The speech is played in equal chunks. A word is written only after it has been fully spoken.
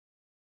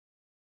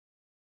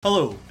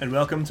Hello, and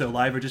welcome to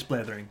Alive or Just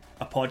Blethering,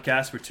 a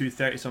podcast where two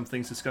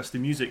 30-somethings discuss the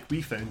music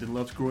we found and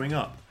loved growing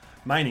up.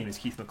 My name is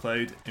Keith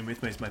McLeod, and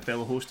with me is my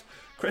fellow host,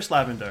 Chris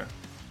Lavender.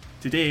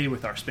 Today,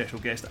 with our special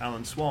guest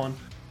Alan Swan,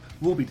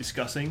 we'll be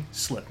discussing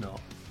Slipknot.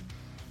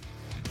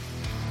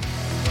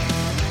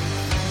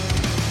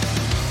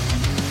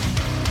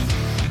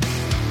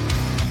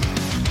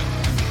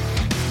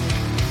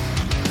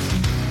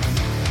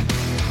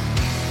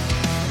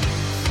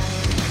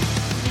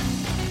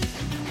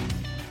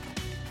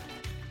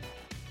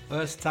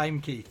 First time,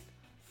 Keith.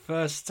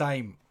 First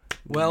time.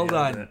 Well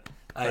done.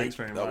 Thanks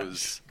very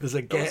much.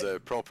 That was a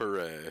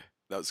proper.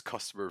 That was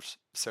customer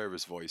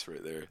service voice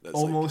right there. That's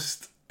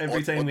almost like,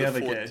 every time we have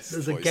a guest.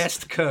 There's a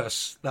guest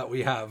curse that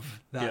we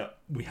have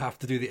we have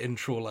to do the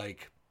intro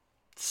like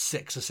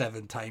 6 or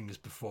 7 times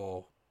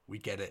before we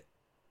get it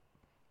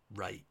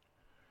right.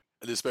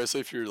 And especially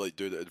if you're like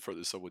doing it in front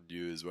of someone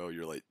new as well,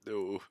 you're like,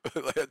 no,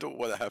 like, I don't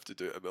want to have to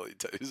do it a million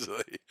times.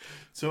 Like.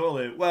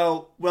 Totally.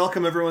 Well,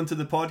 welcome everyone to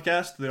the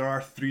podcast. There are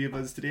 3 of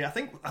us today. I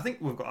think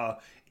we've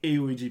got a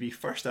AOGB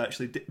first.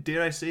 Actually,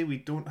 dare I say we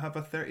don't have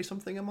a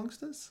 30-something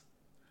amongst us?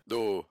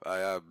 No, I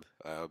am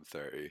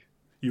 30.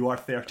 You are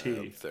 30. I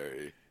am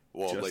 30.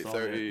 Well, Just like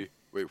 30.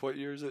 Wait, what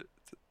year is it?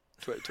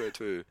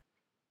 2022.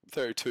 I'm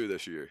 32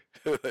 this year.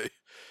 Like,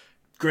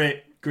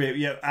 Great.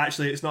 Yeah,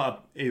 actually, it's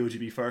not a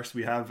AOGB first.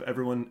 We have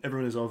everyone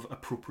is of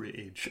appropriate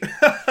age.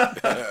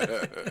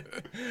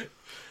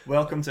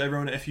 Welcome to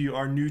everyone. If you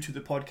are new to the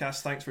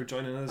podcast, thanks for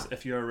joining us.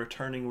 If you're a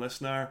returning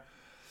listener,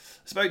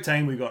 it's about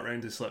time we got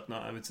around to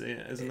Slipknot, I would say.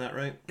 Isn't that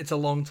right? It's a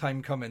long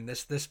time coming.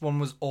 This one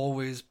was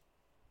always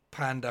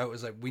panned out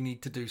as like, we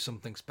need to do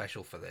something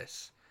special for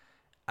this.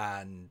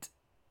 And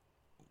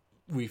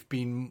we've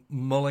been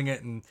mulling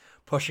it and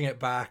pushing it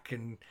back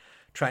and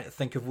trying to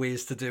think of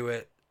ways to do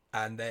it.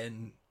 And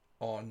then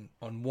on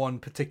one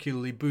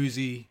particularly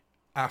boozy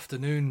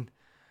afternoon,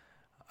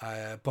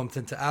 I bumped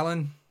into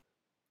Alan.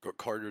 Got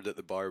cornered at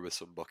the bar with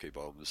some bucky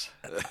bombs.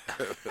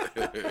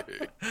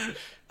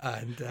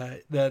 And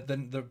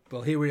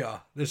well, here we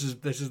are. This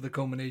is the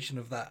culmination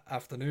of that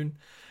afternoon.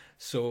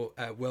 So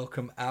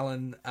welcome,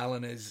 Alan.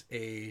 Alan is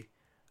a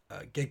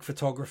gig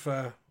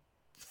photographer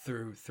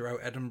throughout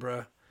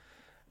Edinburgh,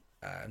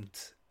 and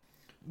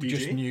I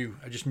just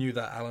knew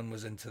that Alan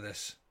was into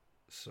this.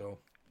 So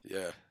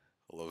yeah.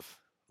 I love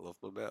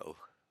my metal.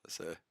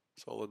 That's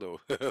all I know.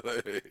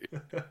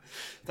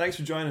 Thanks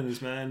for joining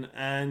us, man.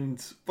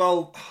 And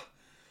well,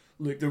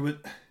 look,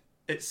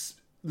 it's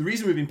the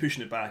reason we've been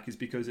pushing it back is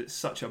because it's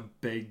such a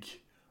big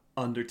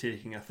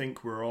undertaking. I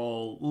think we're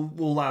all,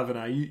 well, Lav and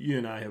I, you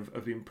and I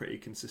have been pretty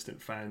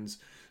consistent fans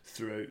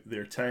throughout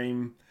their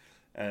time.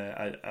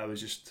 I was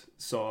just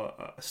saw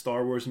a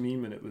Star Wars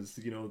meme, and it was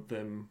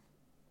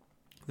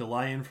the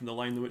lion from The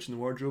Lion, the Witch, and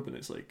the Wardrobe, and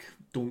it's like,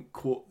 don't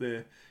quote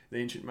the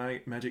ancient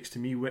magics to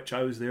me, which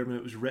I was there when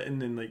it was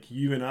written, and like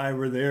you and I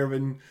were there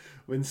when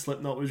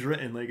Slipknot was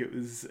written. Like it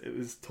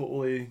was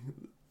totally,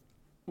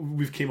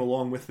 we've came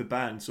along with the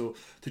band. So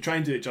to try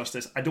and do it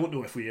justice, I don't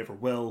know if we ever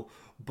will,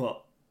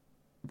 but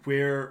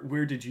where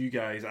did you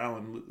guys,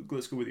 Alan,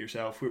 let's go with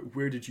yourself,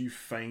 where did you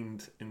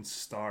find and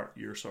start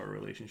your sort of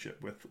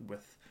relationship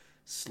with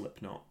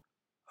Slipknot?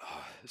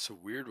 It's a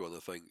weird one. I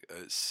think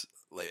it's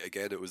like,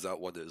 again, it was that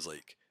one that is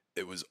like,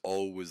 it was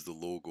always the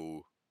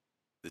logo,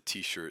 the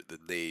t-shirt, the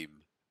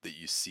name that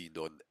you seen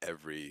on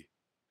every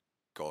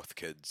goth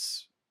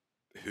kid's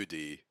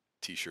hoodie,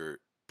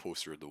 t-shirt,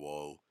 poster on the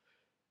wall,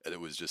 and it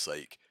was just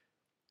like,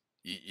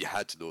 you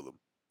had to know them.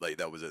 Like,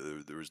 that was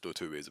it. There was no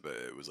two ways about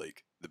it. It was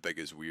like the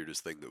biggest,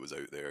 weirdest thing that was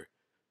out there,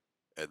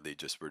 and they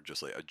just were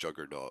just like a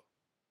juggernaut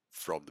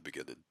from the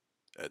beginning.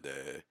 And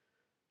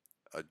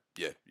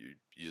you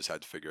just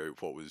had to figure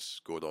out what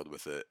was going on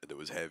with it, and it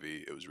was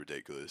heavy, it was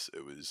ridiculous,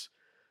 it was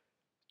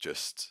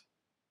just,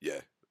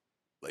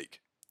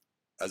 like,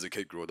 as a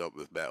kid growing up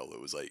with metal, it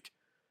was like,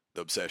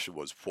 the obsession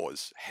was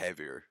what's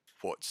heavier,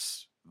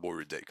 what's more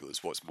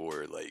ridiculous, what's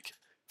more, like,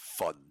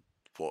 fun,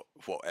 what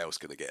else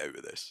can I get out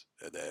of this,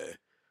 and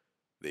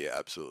they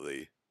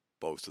absolutely,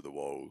 balls to the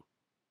wall,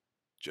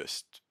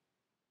 just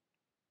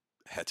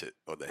hit it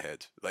on the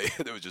head. Like,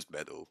 it was just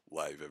metal,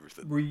 live,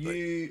 everything. Were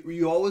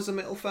you always a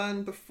metal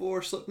fan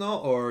before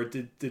Slipknot, or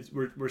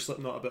were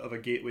Slipknot a bit of a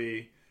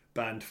gateway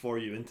band for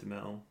you into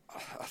metal?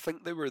 I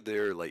think they were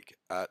there like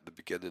at the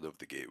beginning of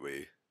the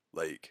gateway.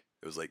 Like,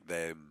 it was like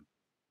them,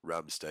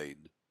 Rammstein,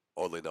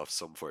 oddly enough,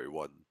 Sum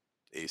 41,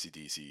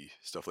 AC/DC,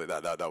 stuff like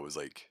that. That was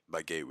like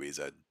my gateways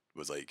in,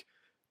 was like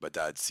my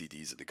dad's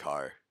CDs in the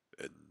car,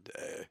 and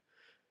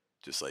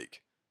just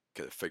like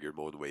kind of figured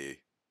my own way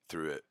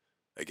through it.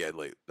 Again,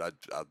 like,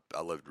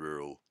 I lived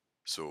rural,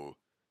 so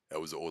I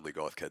was the only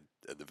goth kid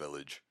in the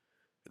village,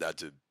 and I had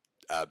to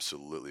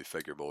absolutely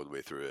figure my own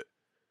way through it,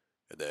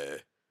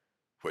 and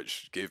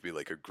which gave me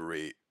like a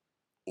great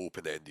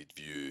open-ended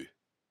view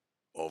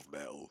of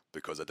metal,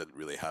 because I didn't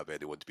really have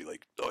anyone to be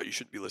like, no, you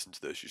shouldn't be listening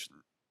to this, you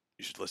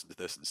should listen to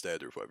this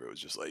instead, or whatever. It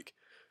was just like,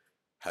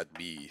 had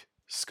me,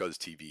 Scuzz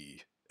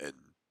TV, and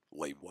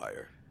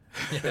LimeWire,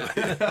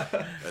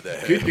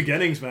 And, Good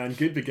beginnings, man.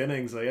 Good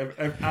beginnings. Like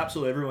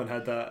absolutely everyone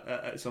had that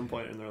at some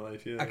point in their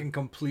life. Yeah, I can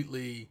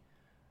completely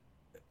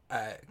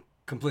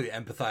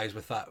empathize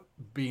with that,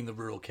 being the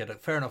rural kid.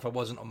 Fair enough, I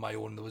wasn't on my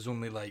own. There was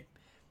only like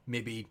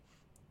maybe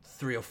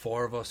 3 or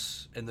 4 of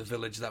us in the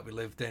village that we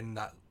lived in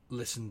that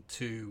listened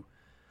to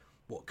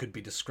what could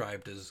be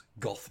described as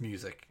goth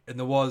music, and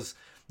there was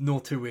no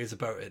two ways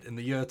about it. In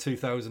the year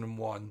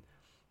 2001,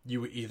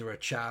 you were either a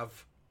chav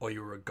or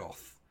you were a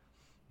goth.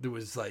 There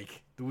was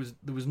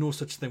no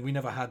such thing. We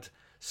never had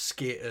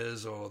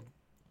skaters or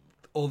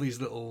all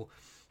these little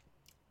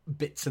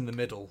bits in the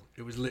middle.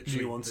 It was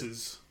literally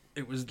nuances.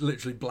 It was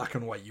literally black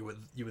and white. You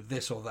were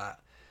this or that.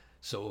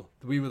 So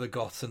we were the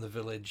goths in the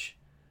village,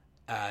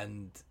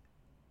 and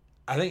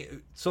I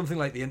think something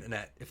like the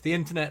internet. If the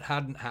internet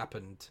hadn't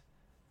happened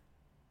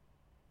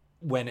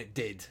when it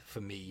did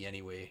for me,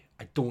 anyway,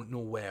 I don't know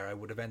where I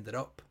would have ended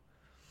up.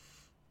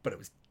 But it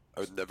was.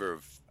 I would never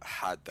have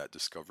had that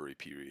discovery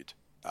period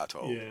at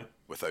all Yeah.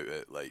 without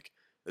it. Like,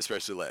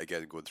 especially like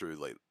again going through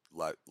like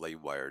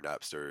LimeWire,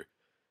 Napster,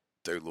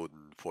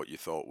 downloading what you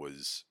thought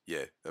was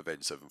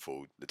Avenged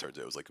Sevenfold. It turns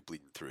out it was like a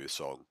Bleeding Through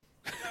song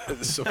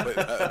and stuff like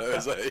that.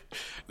 And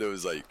it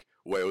was like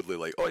wildly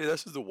like, oh yeah,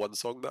 this is the one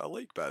song that I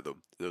like by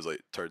them. And it was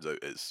like, turns out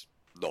it's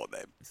not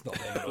them. It's not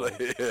them at all.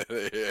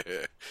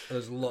 Yeah.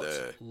 There's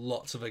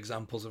lots of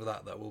examples of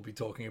that we'll be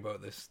talking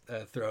about this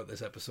throughout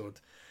this episode.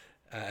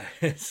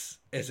 It's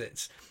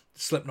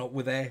Slipknot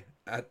were there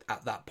at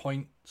that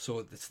point, so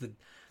it's the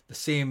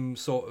same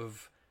sort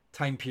of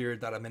time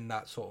period that I'm in,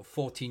 that sort of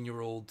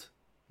 14-year-old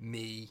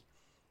me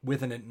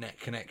with an internet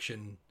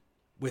connection,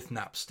 with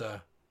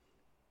Napster,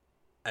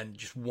 and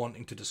just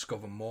wanting to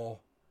discover more.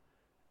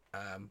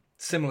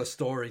 Similar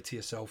story to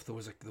yourself. There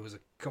was a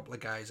couple of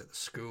guys at the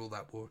school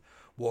that were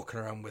walking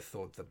around with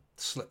the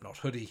Slipknot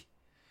hoodie,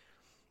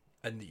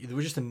 and there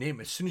was just a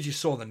name. As soon as you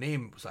saw the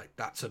name, it was like,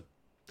 that's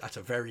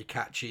a very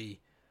catchy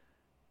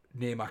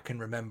name I can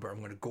remember. I'm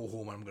going to go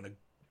home and I'm going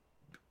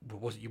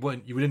to.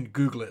 You didn't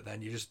Google it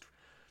then. You just,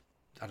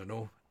 I don't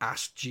know,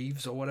 asked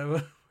Jeeves or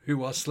whatever who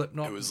was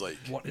Slipknot. It was like,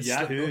 what is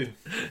Yahoo.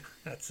 Slipknot?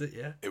 That's it.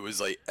 Yeah. it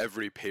was like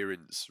every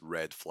parent's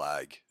red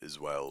flag as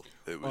well.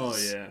 It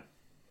was. Oh yeah.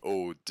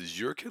 Oh, does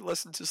your kid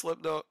listen to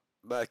Slipknot?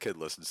 My kid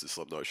listens to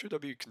Slipknot. Should I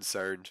be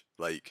concerned?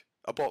 Like,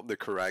 I bought him the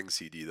Kerrang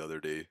CD the other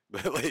day.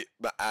 Like,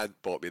 my aunt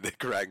bought me the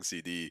Kerrang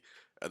CD,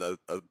 and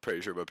I'm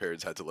pretty sure my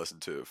parents had to listen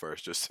to it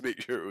first just to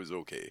make sure it was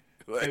okay.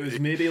 Like, It was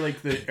maybe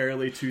like the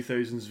early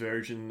 2000s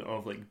version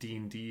of like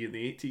D&D in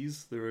the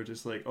 80s. They were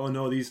just like, oh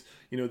no, these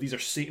are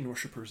Satan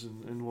worshippers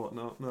and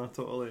whatnot. No,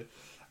 totally.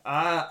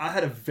 I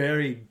had a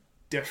very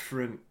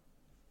different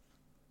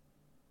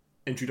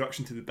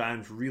introduction to the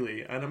band,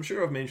 really, and I'm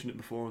sure I've mentioned it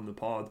before on the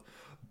pod,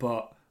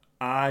 but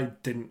I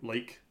didn't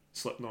like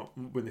Slipknot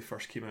when they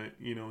first came out.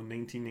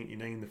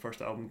 1999, the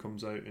first album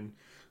comes out, and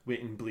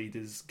Wait and Bleed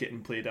is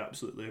getting played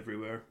absolutely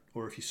everywhere.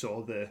 Or if you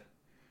saw the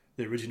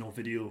original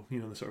video,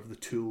 the sort of the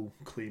Tool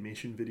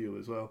claymation video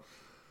as well,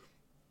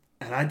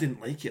 and I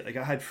didn't like it. Like,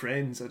 I had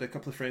a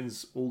couple of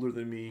friends older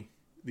than me,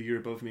 the year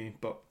above me,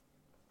 but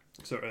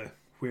sort of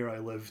where I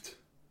lived,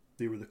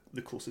 they were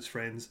the closest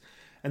friends,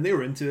 and they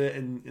were into it,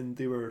 and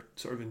they were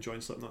sort of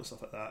enjoying Slipknot and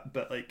stuff like that.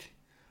 But like,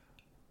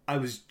 I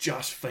was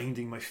just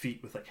finding my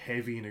feet with like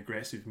heavy and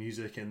aggressive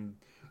music, and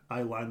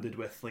I landed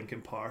with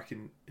Linkin Park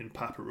and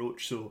Papa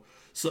Roach, so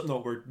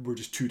Slipknot were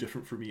just too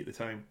different for me at the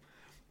time,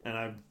 and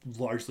I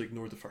largely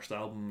ignored the first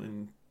album,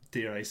 and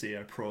dare I say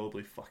I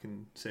probably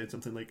fucking said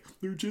something like,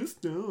 they're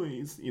just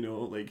noise,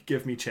 like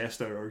give me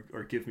Chester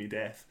or give me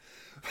death.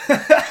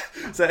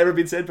 Has that ever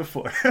been said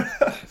before?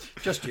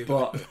 Just you.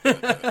 But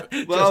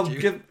well,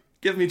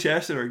 give me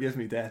Chester or give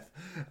me death.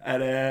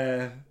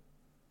 And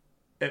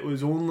it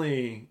was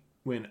only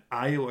when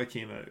Iowa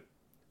came out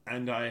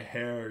and I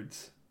heard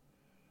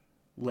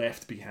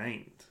Left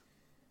Behind,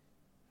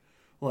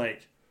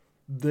 like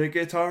the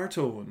guitar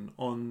tone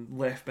on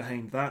Left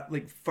Behind, that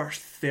like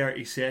first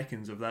 30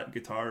 seconds of that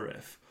guitar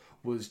riff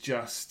was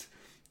just,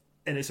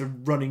 and it's a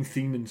running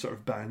theme in sort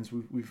of bands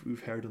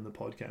we've heard on the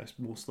podcast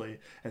mostly,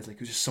 it's like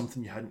it was just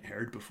something you hadn't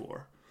heard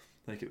before.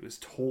 Like, it was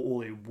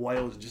totally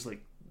wild and just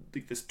like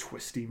this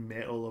twisty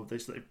metal of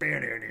this like,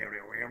 and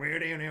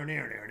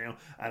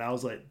I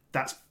was like,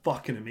 that's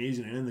fucking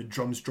amazing. And then the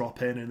drums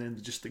drop in, and then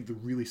just like the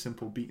really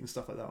simple beat and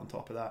stuff like that on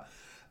top of that,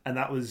 and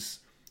that was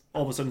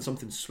all of a sudden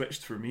something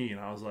switched for me,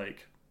 and I was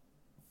like,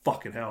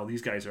 fucking hell,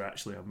 these guys are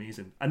actually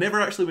amazing. I never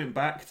actually went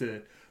back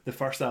to the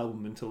first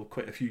album until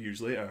quite a few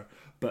years later,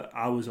 but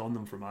I was on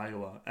them from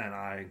Iowa, and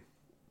I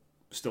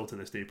still to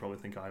this day probably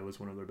think Iowa's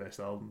one of their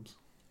best albums.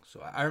 So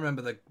I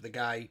remember the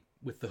guy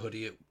with the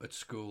hoodie at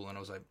school, and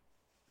I was like,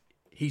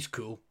 he's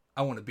cool,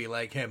 I want to be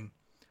like him.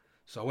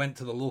 So I went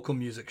to the local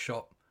music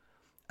shop,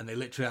 and they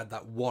literally had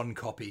that one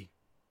copy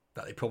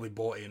that they probably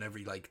bought in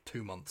every like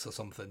 2 months or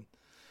something,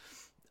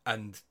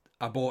 and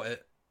I bought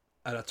it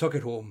and I took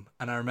it home,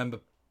 and I remember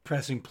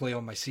pressing play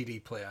on my CD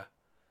player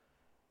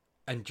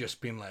and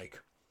just being like,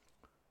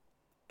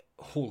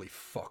 holy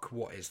fuck,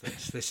 what is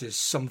this? This is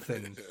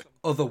something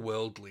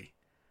otherworldly.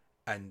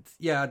 And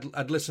yeah,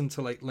 I'd listen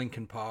to like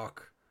Linkin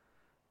Park.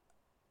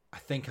 I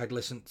think I'd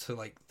listen to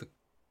like the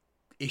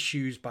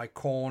Issues by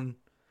Korn,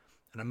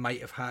 and I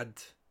might have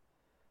had.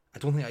 I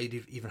don't think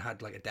I'd even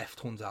had like a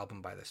Deftones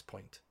album by this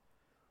point.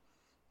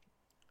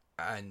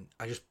 And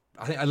I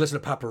think I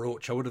listened to Papa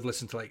Roach. I would have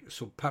listened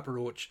to Papa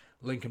Roach,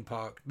 Linkin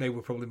Park. They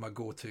were probably my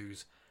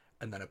go-tos.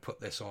 And then I put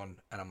this on,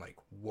 and I'm like,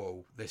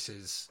 whoa, this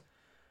is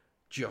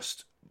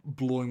just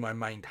blowing my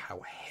mind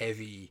how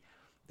heavy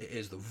it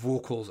is. The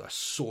vocals are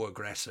so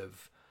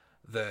aggressive.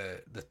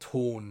 The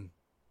tone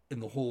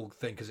in the whole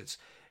thing, because it's,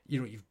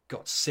 you've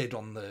got Sid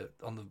on the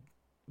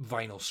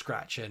vinyl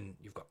scratching.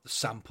 You've got the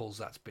samples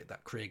that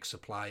Craig's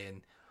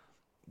supplying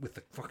with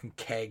the fucking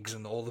kegs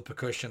and all the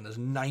percussion. There's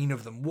 9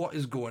 of them. What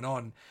is going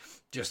on?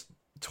 Just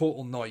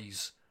total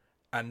noise.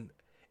 And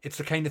it's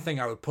the kind of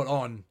thing I would put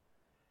on,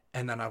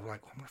 and then I'm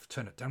like, I'm gonna have to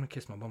turn it down in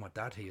case my mum or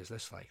dad hears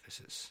this. Like,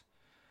 this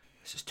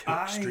is too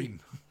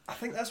extreme. I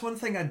think that's one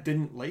thing I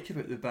didn't like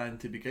about the band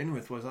to begin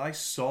with, was I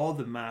saw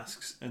the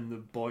masks and the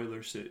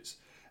boiler suits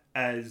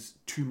as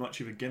too much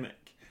of a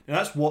gimmick. Now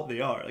that's what they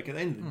are. Like, at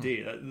the end of the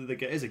day,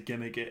 like, it is a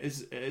gimmick. It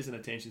is an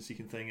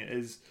attention-seeking thing. It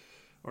is,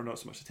 or not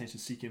so much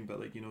attention-seeking, but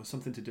like,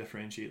 something to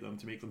differentiate them,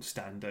 to make them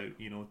stand out.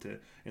 To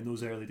in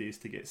those early days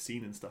to get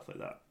seen and stuff like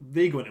that.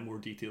 They go into more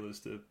detail as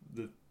to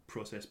the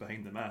process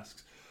behind the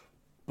masks,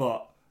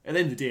 but at the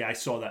end of the day, I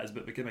saw that as a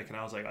bit of a gimmick, and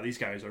I was like, oh, these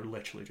guys are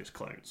literally just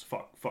clowns.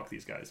 Fuck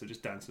these guys. They're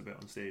just dancing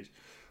about on stage.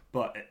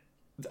 But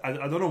I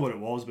don't know what it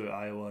was about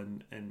Iowa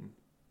and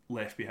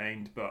Left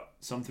Behind, but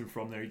something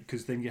from there,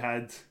 because then you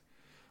had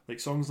like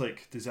songs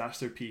like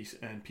Disaster Piece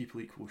and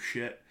People Equal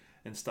Shit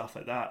and stuff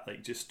like that,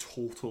 like just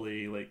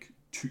totally like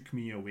took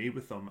me away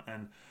with them.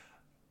 And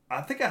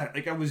I think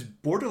I was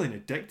borderline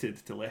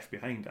addicted to Left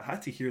Behind. I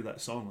had to hear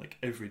that song like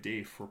every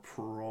day for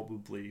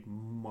probably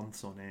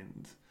months on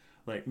end.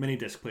 Like, mini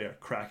disc player,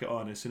 crack it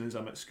on as soon as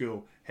I'm at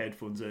school,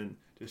 headphones in,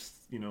 just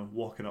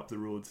walking up the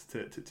road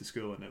to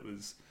school, and it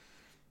was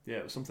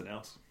something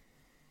else.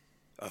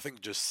 I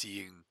think just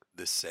seeing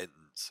the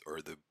sentence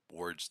or the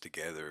words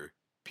together,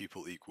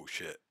 people equal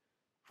shit,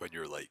 when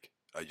you're like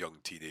a young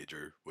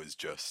teenager, was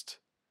just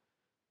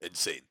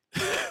insane.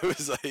 It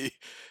was like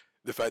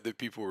the fact that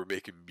people were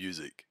making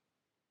music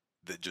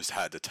that just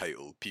had the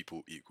title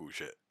 "People Equal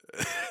Shit"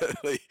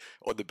 like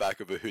on the back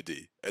of a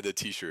hoodie and a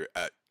t-shirt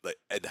at like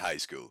in high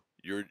school.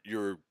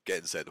 You're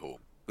getting sent home.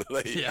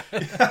 Like, Yeah.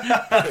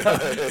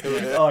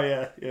 Oh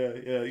yeah.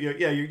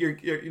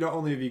 You're not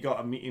only have you got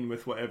a meeting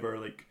with whatever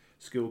like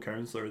school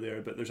counsellor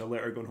there, but there's a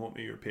letter going home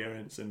to your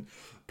parents, and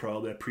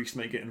probably a priest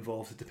might get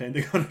involved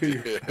depending on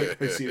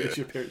how serious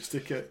your parents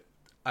took it.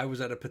 I was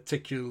at a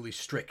particularly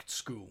strict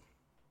school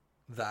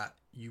that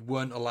you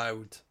weren't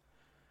allowed,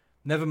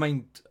 never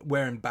mind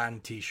wearing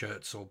band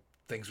t-shirts or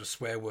things with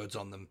swear words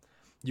on them,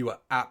 you were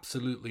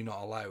absolutely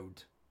not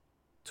allowed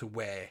to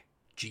wear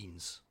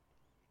jeans.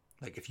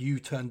 Like, if you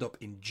turned up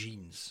in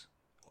jeans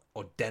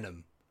or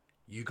denim,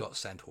 you got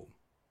sent home.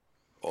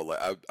 or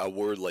like I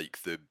wore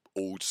like the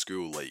old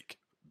school like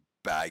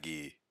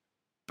baggy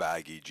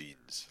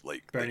jeans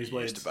like Bernie's that you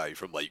used Blades. to buy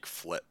from like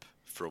Flip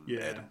from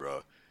Yeah.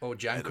 Edinburgh. Oh,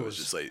 And it was Jankos.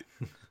 just like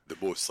the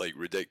most like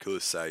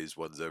ridiculous sized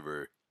ones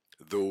ever.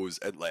 Those,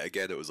 and like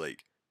again, it was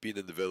like being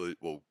in the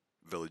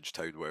village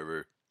town,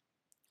 whatever,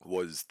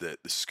 was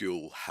that the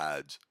school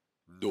had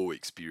no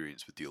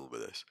experience with dealing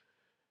with this.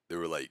 They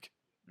were like,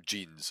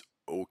 jeans,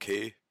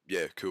 okay,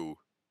 yeah, cool.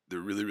 They're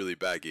really, really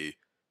baggy.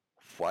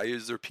 Why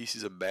is there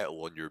pieces of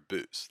metal on your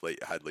boots? Like,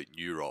 it had like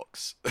New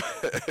Rocks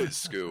at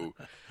school,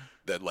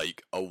 then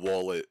like a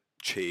wallet,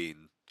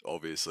 chain,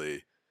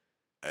 obviously,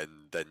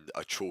 and then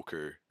a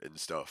choker and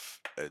stuff,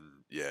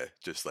 and yeah,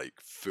 just like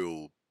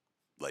full,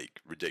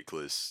 like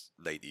ridiculous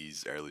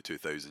 90s, early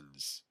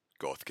 2000s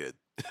goth kid.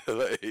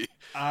 Like,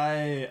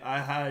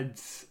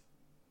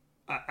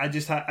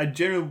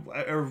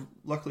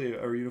 Luckily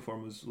our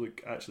uniform was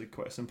like actually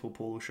quite a simple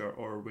polo shirt,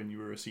 or when you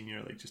were a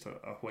senior, like just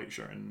a white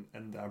shirt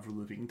and the Avril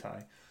Lavigne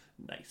tie.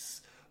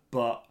 Nice.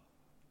 But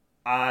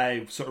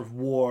I sort of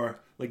wore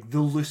like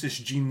the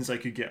loosest jeans I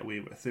could get away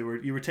with.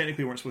 You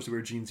technically weren't supposed to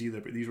wear jeans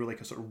either, but these were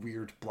like a sort of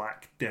weird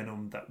black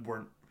denim that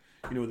weren't,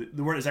 they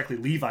weren't exactly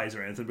Levi's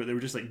or anything, but they were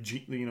just like,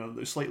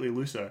 they're slightly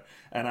looser.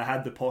 And I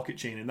had the pocket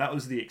chain, and that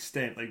was the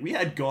extent. Like, we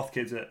had goth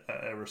kids at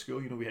our school.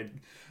 We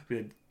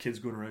had kids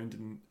going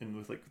around and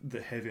with like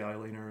the heavy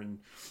eyeliner and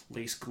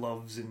lace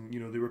gloves, and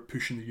they were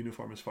pushing the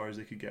uniform as far as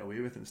they could get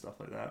away with and stuff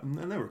like that. And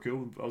they were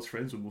cool. I was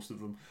friends with most of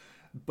them.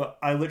 But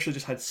I literally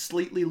just had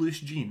slightly loose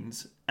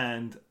jeans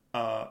and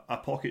a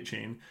pocket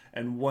chain,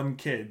 and one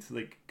kid,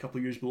 like a couple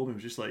of years below me,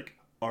 was just like,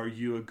 "Are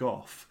you a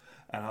goth?"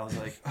 And I was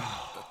like,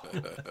 oh.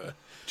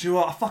 Do you know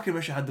what? I fucking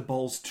wish I had the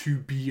balls to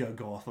be a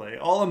goth. Like,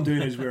 all I'm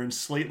doing is wearing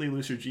slightly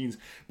looser jeans.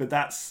 But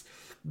that's,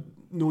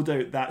 no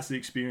doubt, that's the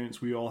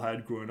experience we all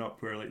had growing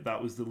up, where like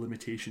that was the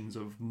limitations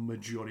of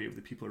majority of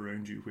the people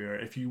around you, where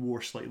if you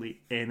wore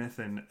slightly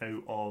anything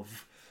out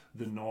of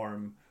the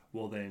norm,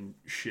 well then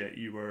shit,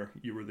 you were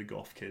the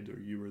goth kid, or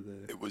you were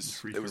the it was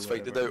freak it was or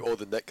finding whatever. out all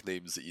the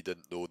nicknames that you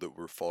didn't know that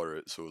were for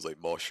it. So it was like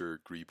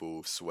Mosher,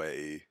 Grebo,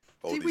 Sweaty,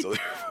 all See, these other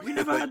we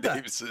never had that.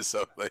 names and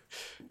stuff. Like,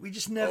 We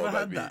just never Oh,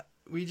 had that'd that.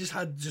 We just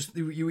had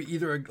you were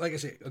either like I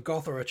say a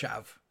goth or a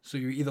chav. So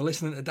you were either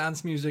listening to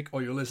dance music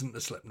or you're listening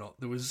to Slipknot.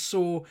 There was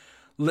so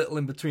little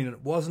in between, and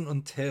it wasn't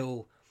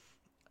until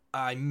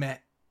I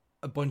met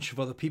a bunch of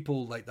other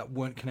people like that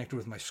weren't connected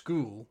with my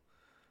school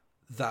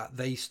that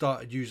they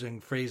started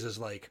using phrases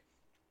like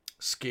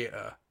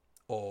skater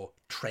or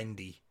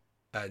trendy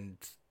and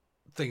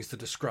things to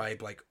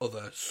describe like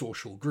other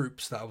social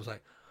groups that I was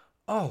like,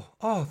 oh,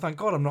 thank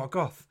God I'm not a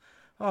goth.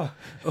 Oh,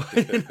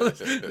 you know,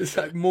 this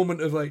like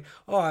moment of like,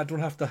 oh, I don't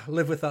have to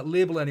live with that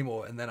label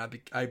anymore. And then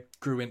I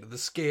grew into the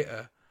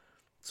skater,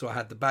 so I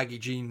had the baggy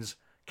jeans,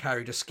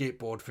 carried a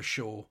skateboard for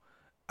show,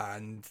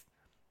 and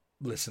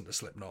listened to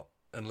Slipknot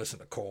and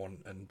listened to Korn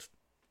and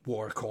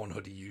wore a Korn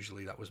hoodie.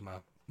 Usually that was my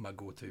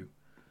go-to.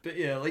 But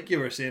yeah, like you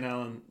were saying,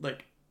 Alan,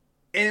 like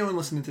anyone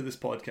listening to this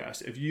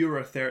podcast, if you were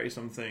a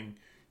 30-something,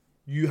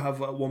 you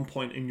have at one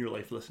point in your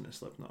life listened to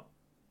Slipknot.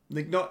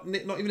 Like not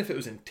even if it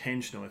was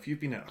intentional. If you've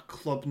been at a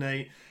club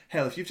night,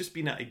 hell, if you've just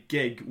been at a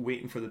gig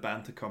waiting for the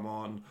band to come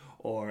on,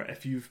 or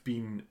if you've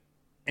been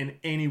in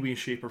any way,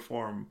 shape, or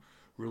form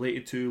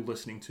related to,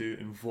 listening to,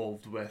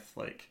 involved with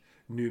like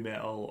nu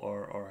metal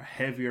or a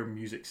heavier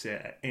music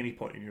set at any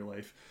point in your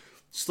life,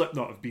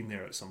 Slipknot have been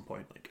there at some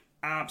point, like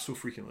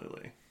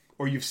absolutely.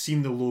 Or you've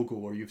seen the logo,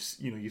 or you've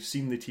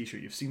seen the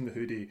T-shirt, you've seen the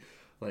hoodie,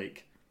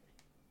 like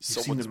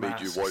someone's made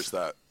you watch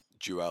that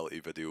Duality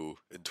video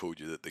and told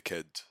you that the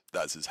kid,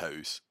 that's his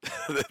house.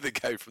 The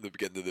guy from the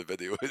beginning of the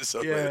video is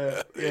something like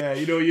that. Yeah,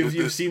 you know,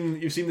 you've seen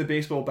the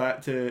baseball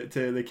bat to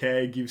the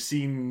keg. You've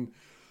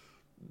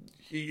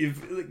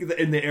like,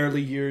 in the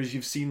early years,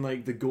 you've seen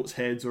like the goat's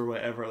heads or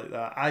whatever like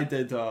that. I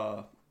did.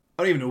 I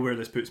don't even know where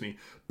this puts me,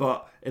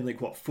 but in like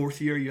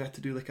fourth year, you had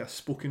to do like a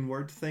spoken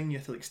word thing. You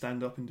had to like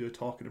stand up and do a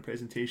talk and a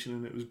presentation,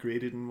 and it was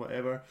graded and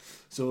whatever.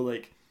 So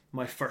like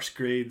my first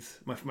grade,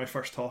 my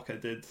first talk, I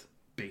did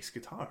bass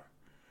guitar.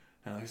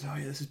 And I was, oh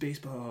yeah, this is bass,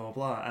 blah, blah,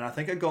 blah. And I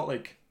think I got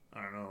like,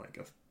 I don't know, like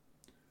a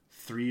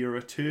 3 or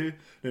a 2.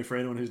 Now, for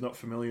anyone who's not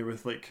familiar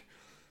with like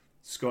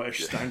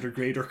Scottish standard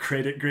grade or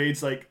credit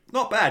grades, like,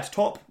 not bad.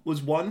 Top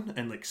was 1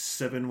 and like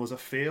 7 was a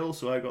fail.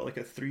 So I got like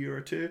a 3 or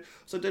a 2.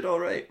 So I did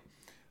all right.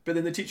 But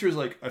then the teacher was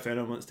like, if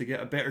anyone wants to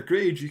get a better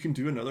grade, you can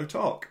do another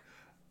talk.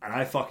 And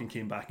I fucking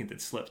came back and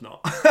did Slipknot.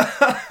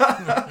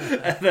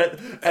 And then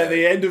at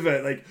the end of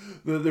it, like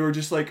they were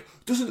just like,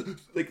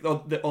 doesn't like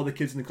all the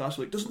kids in the class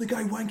were like, doesn't the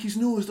guy wank his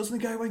nose? Doesn't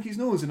the guy wank his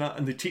nose?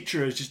 And the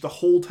teacher is just the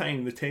whole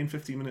time, the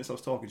 10-15 minutes I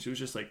was talking, she was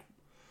just like,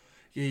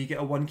 yeah, you get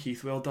a 1,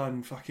 Keith, well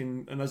done,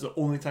 fucking. And that's the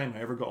only time I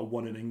ever got a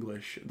 1 in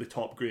English. The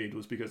top grade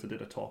was because I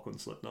did a talk on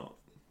Slipknot.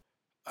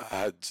 I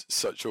had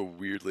such a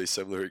weirdly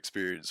similar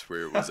experience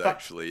where it was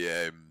actually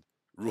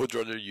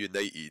Roadrunner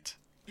United.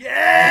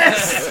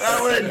 Yes,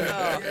 Alan.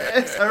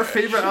 Yes, our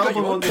favorite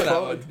album on the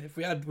pod. If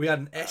we had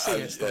an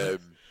essayist on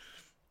it.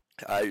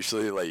 I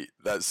actually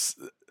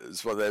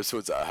it's one of the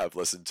episodes that I have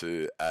listened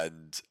to,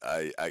 and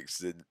I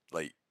accidentally,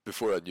 like,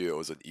 before I knew it, I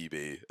was on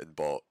eBay and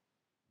bought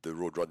the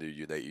Roadrunner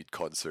United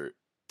concert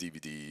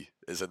DVD.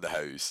 Is in the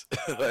house.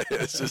 Like,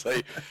 it's just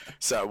like,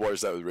 sat and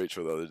watched that with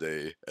Rachel the other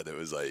day, and it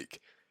was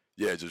like,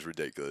 yeah, just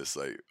ridiculous.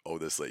 Like all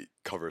this like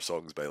cover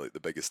songs by like the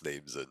biggest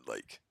names in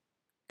like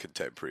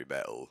contemporary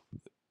metal,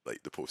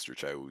 like the Poster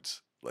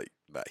Childs, like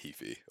Matt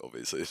Heafy,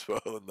 obviously, as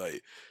well. And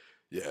like,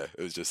 yeah,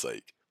 it was just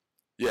like,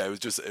 yeah,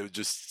 it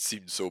just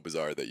seemed so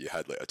bizarre that you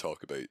had like a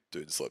talk about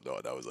doing Slipknot,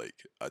 and I was like,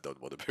 I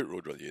don't want to put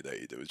Roadrunner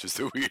United. It was just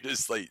the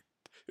weirdest, like,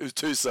 it was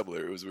too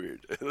similar. It was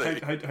weird.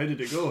 Like, how did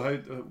it go?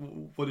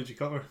 What did you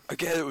cover?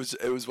 Again, it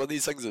was one of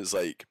these things that was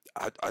like,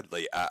 I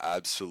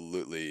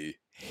absolutely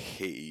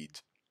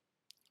hated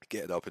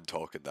getting up and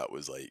talking. That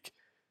was like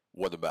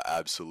one of my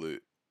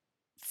absolute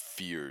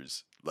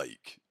fears,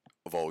 like,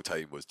 of all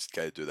time, was to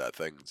kind of do that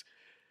things.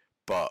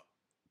 But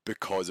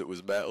because it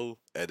was metal,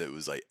 and it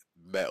was like,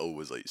 metal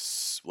was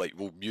like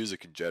well,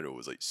 music in general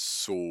was like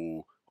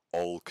so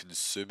all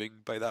consuming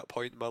by that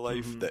point in my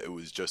life, that it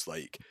was just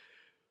like,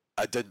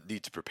 I didn't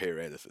need to prepare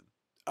anything.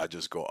 I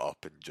just got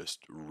up and just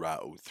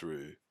rattled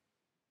through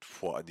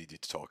what I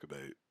needed to talk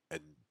about,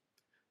 and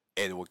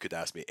anyone could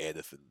ask me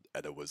anything,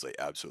 and I was like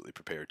absolutely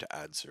prepared to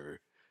answer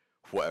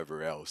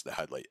whatever else that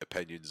had like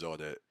opinions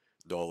on it,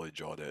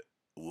 knowledge on it,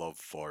 love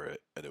for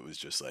it. And it was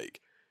just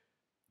like,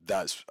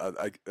 that's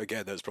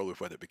again, that's probably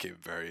when it became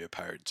very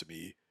apparent to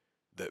me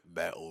that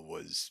metal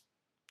was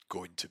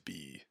going to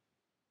be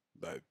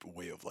my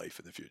way of life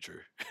in the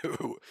future,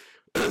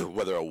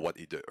 whether I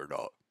wanted it or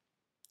not.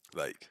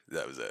 Like,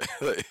 that was it.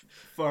 Like,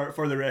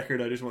 for the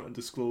record, I just want to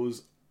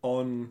disclose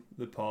on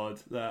the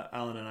pod that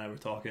Alan and I were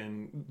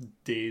talking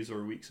days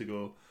or weeks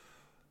ago,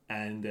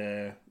 and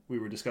we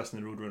were discussing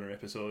the Roadrunner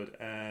episode,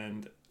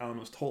 and Alan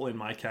was totally in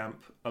my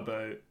camp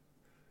about,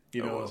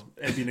 you know,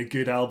 it being a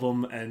good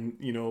album, and,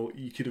 you know,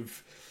 you could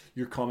have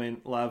your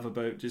comment, Lav,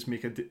 about just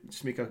make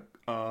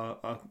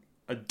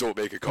a Don't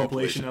make a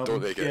compilation compilation. album.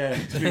 Don't make it. Yeah,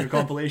 just make a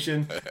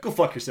compilation. Go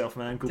fuck yourself,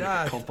 man. Go make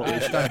Ah, a I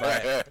compilation. stand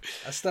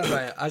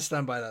by it. I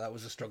stand by that. That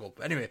was a struggle.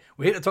 But anyway,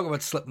 we're here to talk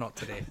about Slipknot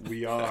today.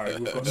 We are.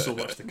 We've got so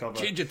much to cover.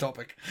 Change your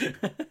topic.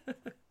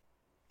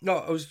 No,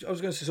 I was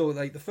going to say, so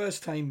like the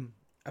first time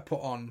I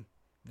put on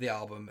the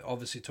album, it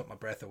obviously took my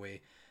breath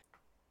away.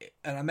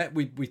 And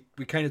we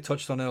kind of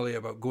touched on earlier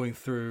about going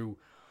through,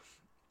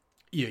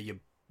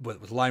 whether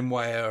it was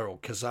LimeWire or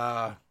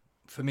Kazaa.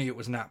 For me, it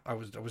was I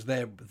was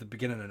there at the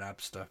beginning of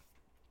Napster,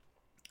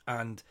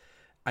 and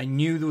I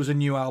knew there was a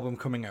new album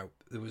coming out.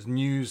 There was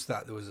news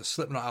that there was a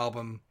Slipknot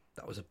album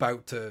that was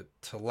about to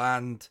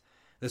land.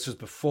 This was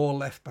before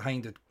Left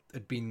Behind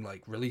had been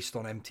like released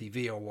on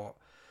MTV or what.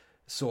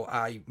 So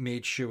I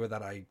made sure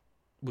that I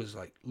was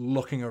like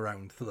looking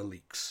around for the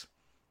leaks,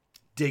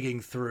 digging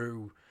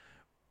through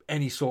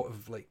any sort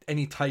of like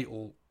any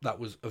title that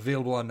was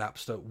available on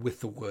Napster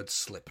with the word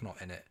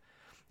Slipknot in it.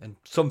 And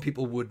some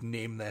people would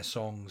name their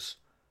songs,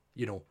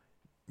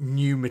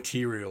 new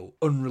material,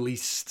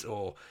 unreleased,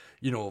 or,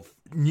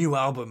 new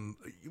album,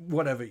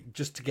 whatever,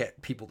 just to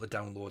get people to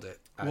download it.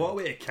 And, what a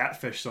way to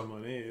catfish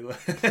someone, eh?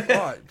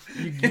 oh,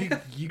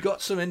 you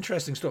got some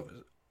interesting stuff.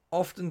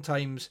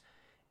 Oftentimes,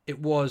 it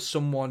was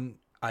someone,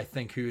 I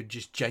think, who had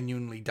just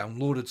genuinely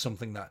downloaded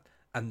something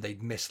and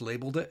they'd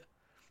mislabeled it.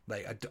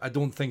 Like, I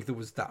don't think there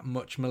was that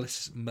much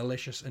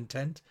malicious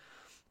intent.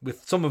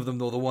 With some of them,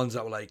 though, the ones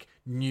that were like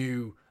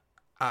new,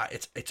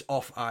 it's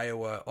off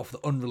Iowa, off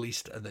the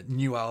unreleased and the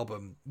new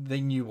album,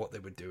 they knew what they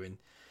were doing.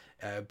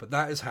 But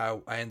that is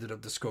how I ended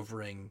up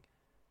discovering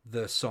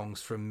the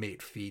songs from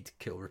Mate, Feed,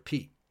 Kill,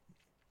 Repeat.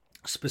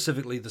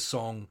 Specifically the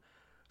song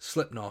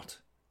Slipknot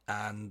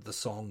and the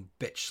song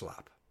Bitch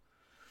Slap.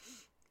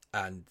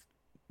 And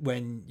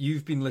when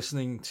you've been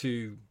listening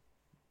to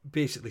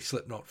basically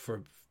Slipknot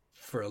for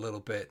a little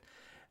bit,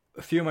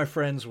 a few of my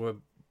friends were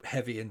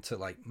heavy into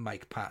like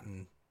Mike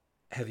Patton,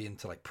 heavy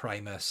into like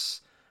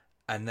Primus,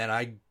 and then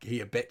I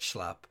hear Bitch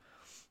Slap.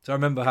 So I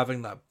remember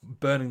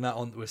burning that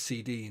onto a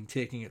CD and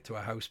taking it to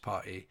a house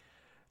party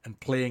and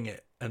playing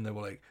it, and they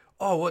were like,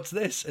 "Oh, what's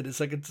this?" And it's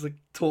like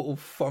total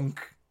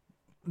funk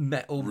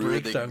metal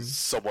ruining breakdown.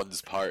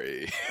 Someone's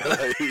party.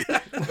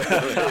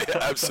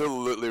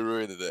 Absolutely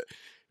ruining it.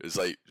 It's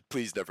like,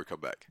 please never come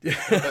back. You're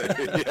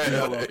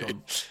not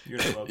welcome. You're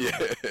not welcome.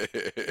 Yeah.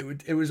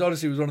 It was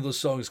honestly one of those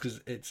songs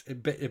because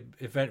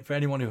if for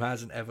anyone who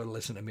hasn't ever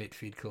listened to Mate,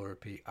 Feed, Kill,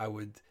 Repeat, I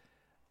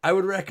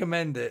would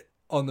recommend it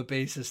on the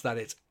basis that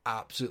it's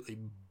absolutely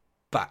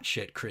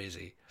batshit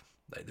crazy.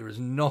 Like there is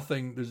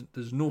nothing,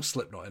 there's no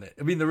Slipknot in it.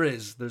 I mean,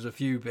 there's a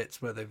few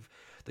bits where they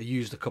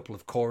used a couple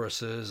of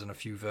choruses and a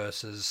few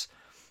verses,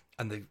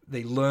 and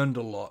they learned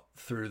a lot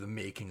through the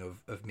making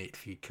of Mate,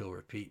 Feed, Kill,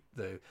 Repeat.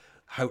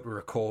 How to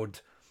record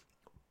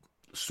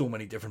so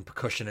many different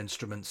percussion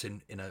instruments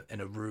in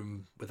a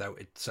room without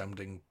it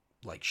sounding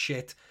like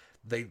shit.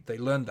 They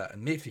learned that,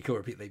 and Mate, Feed, Kill,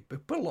 Repeat, they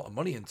put a lot of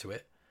money into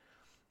it.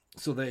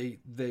 So they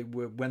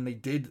were, when they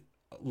did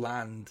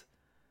land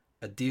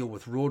a deal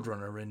with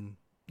Roadrunner in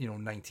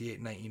 98,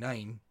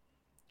 99,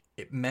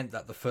 it meant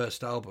that the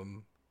first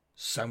album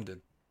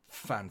sounded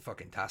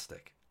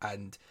fan-fucking-tastic.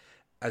 And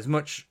as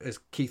much as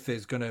Keith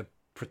is going to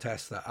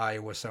protest that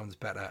Iowa sounds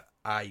better,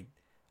 I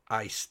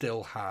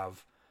still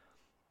have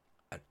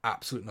an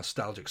absolute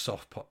nostalgic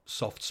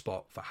soft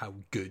spot for how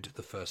good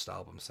the first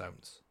album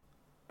sounds.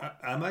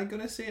 Am I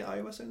going to say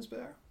Iowa sounds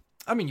better?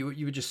 I mean,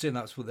 you were just saying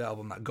that's the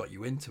album that got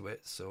you into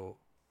it, so...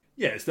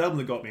 Yeah, it's the album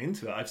that got me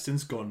into it. I've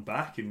since gone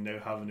back and now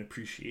have an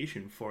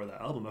appreciation for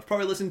that album. I've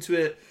probably listened to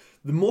it,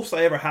 the most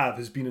I ever have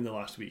has been in the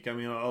last week. I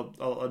mean,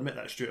 I'll admit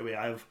that straight away.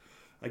 I've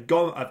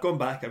gone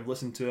back, I've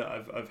listened to it,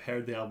 I've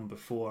heard the album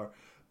before,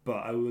 but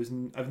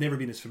I've never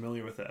been as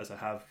familiar with it as I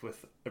have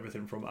with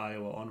everything from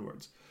Iowa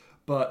onwards.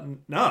 But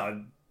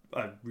I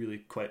really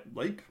quite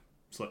like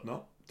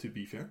Slipknot, to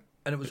be fair.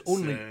 And it was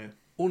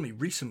only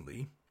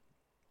recently,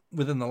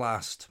 within the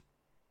last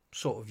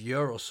sort of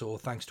year or so,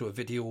 thanks to a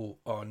video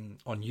on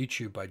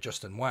YouTube by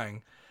Justin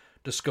Wang,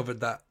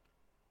 discovered that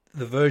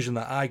the version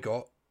that I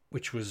got,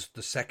 which was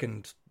the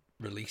second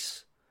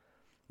release,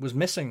 was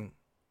missing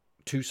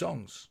 2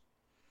 songs.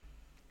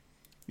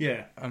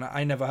 Yeah. And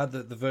I never had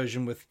the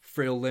version with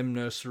Frail Limb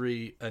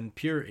Nursery and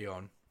Purity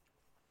on.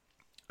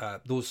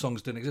 Those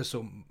songs didn't exist.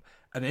 So,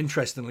 and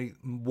interestingly,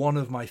 one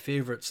of my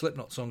favourite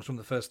Slipknot songs from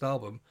the first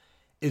album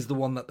is the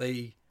one that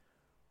they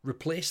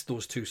replaced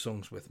those 2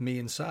 songs with, Me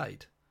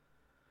Inside.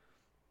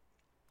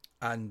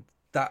 And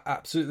that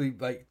absolutely,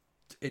 like,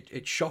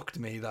 it shocked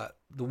me that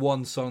the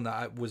one song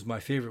that was my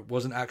favourite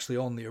wasn't actually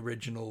on the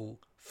original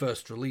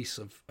first release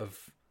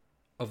of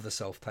the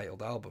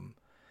self-titled album.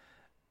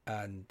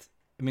 And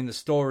I mean, the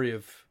story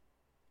of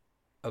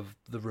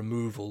the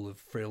removal of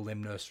Frail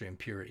Limb Nursery and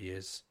Purity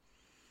is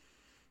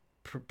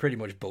pretty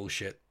much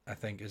bullshit, I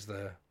think, is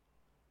the...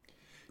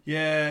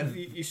 Yeah,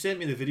 you sent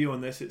me the video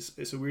on this.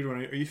 It's a weird one.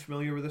 Are you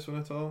familiar with this one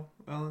at all,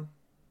 Alan?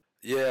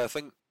 Yeah, I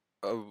think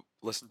I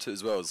listened to it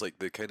as well. It's like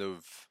the kind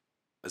of...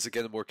 Is it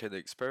getting a more kind of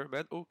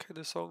experimental kind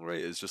of song,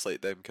 right? It's just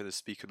like them kind of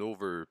speaking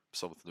over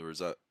something, or is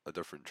that a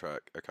different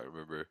track? I can't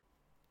remember.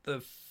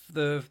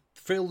 the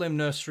Frail Limb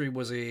Nursery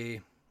was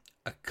a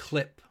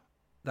clip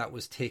that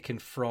was taken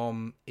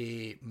from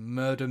a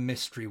murder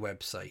mystery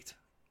website.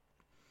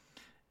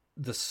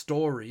 The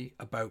story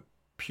about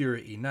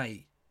Purity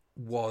Night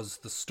was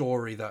the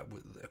story that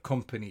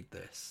accompanied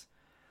this.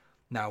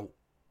 Now,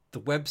 the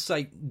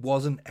website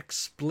wasn't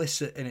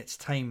explicit in its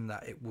time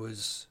that it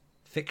was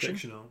fiction.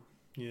 Fictional.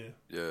 Yeah.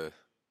 Yeah,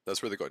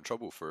 that's where they got in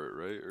trouble for it,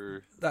 right?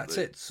 Or That's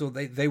like, it. So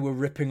they were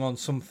ripping on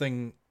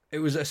something. It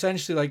was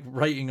essentially like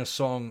writing a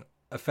song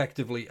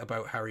effectively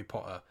about Harry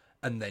Potter,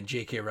 and then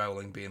J.K.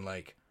 Rowling being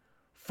like,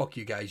 "Fuck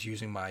you guys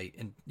using my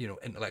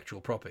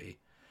intellectual property."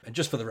 And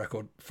just for the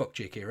record, fuck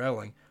J.K.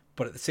 Rowling.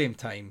 But at the same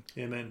time,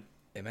 Amen.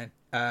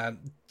 At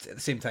the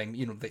same time,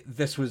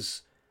 this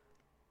was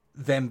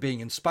them being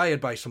inspired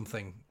by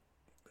something.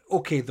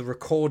 Okay, the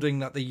recording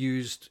that they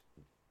used,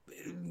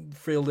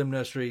 Frail Limb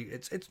Nursery,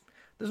 it's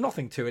there's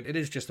nothing to it. It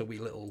is just a wee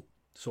little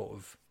sort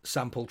of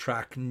sample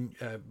track,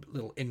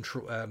 little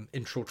intro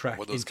track.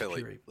 one of those into kind of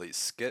Purity. like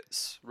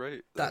skits,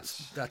 right?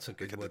 That's a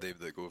good like word. the name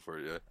they go for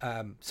it.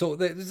 Yeah. So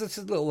there's this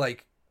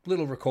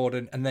little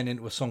recording, and then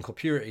into a song called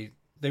Purity.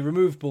 They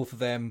removed both of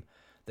them.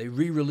 They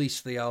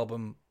re-released the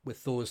album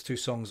with those two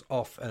songs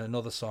off and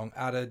another song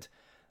added.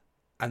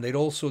 And they'd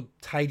also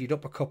tidied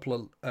up a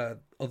couple of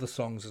other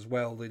songs as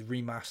well. They'd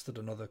remastered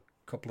another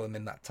couple of them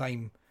in that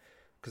time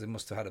because they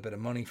must have had a bit of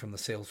money from the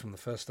sales from the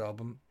first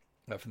album,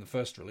 from the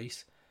first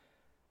release.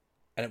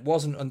 And it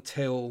wasn't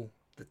until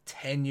the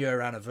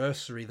 10-year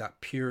anniversary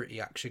that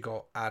Purity actually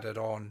got added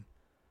on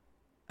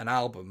an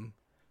album,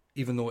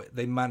 even though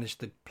they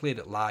played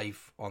it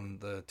live on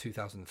the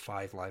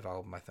 2005 live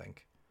album, I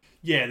think.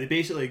 Yeah, they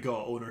basically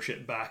got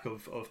ownership back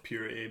of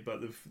Purity,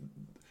 but they've,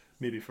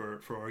 maybe for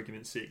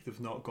argument's sake, they've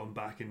not gone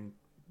back and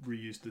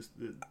reused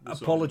the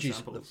Apologies.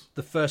 samples.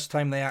 The first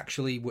time they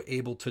actually were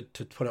able to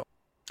put it on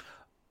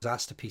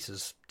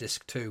Masterpieces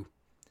Disc 2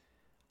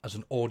 as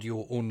an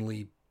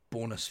audio-only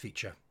bonus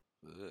feature.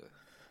 Ugh.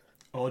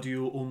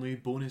 Audio only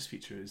bonus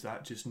feature, is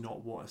that just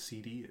not what a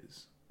CD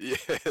is? Yeah,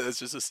 it's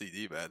just a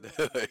CD, man.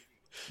 Like,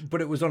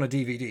 But it was on a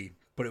DVD,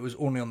 but it was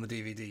only on the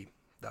DVD.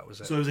 That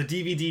was it. So it was a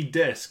DVD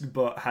disc,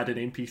 but had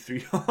an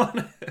MP3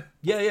 on it.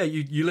 Yeah,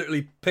 you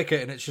literally pick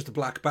it and it's just a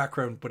black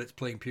background, but it's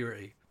playing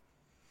Purity.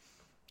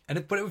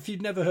 But if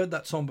you'd never heard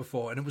that song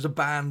before, and it was a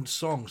band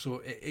song,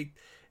 so it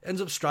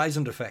ends up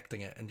Streisand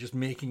affecting it and just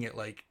making it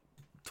like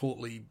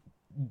totally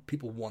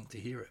people want to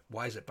hear it.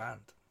 Why is it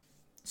banned?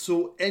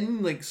 So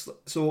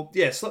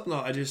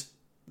Slipknot,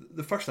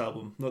 the first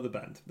album, not the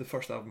band, the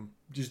first album,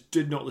 just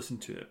did not listen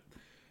to it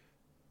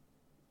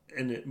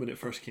when it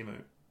first came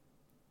out.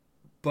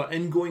 But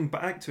in going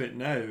back to it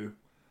now,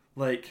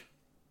 like,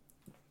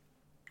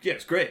 yeah,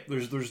 it's great.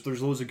 There's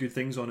loads of good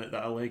things on it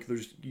that I like.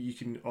 You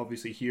can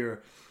obviously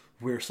hear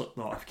where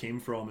Slipknot came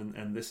from,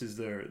 and this is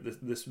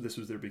this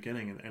was their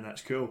beginning, and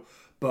that's cool.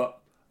 But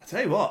I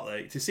tell you what,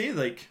 like, to say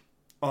like,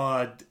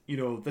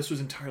 this was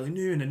entirely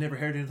new and I never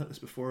heard anything like this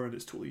before, and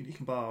it's totally unique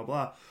and blah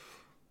blah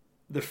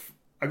blah.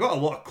 I got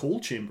a lot of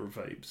Cold Chamber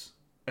vibes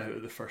out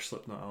of the first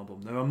Slipknot album.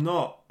 Now, I'm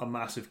not a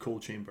massive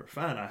Cold Chamber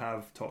fan. I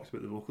have talked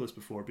about the vocalist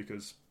before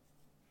because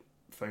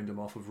found him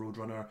off of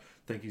Roadrunner,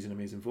 think he's an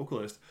amazing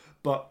vocalist,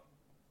 but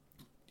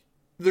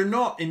they're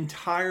not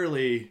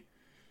entirely,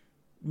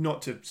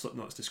 not to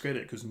Slipknot's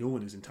discredit, because no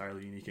one is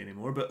entirely unique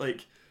anymore, but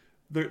like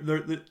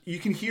they're you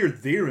can hear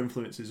their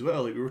influence as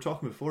well. Like we were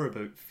talking before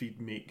about Feed,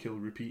 Make, Kill,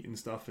 Repeat and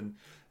stuff, and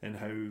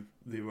how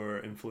they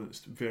were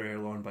influenced very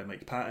early on by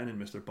Mike Patton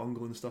and Mr.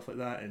 Bungle and stuff like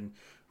that, and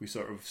we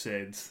sort of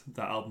said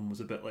that album was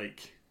a bit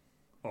like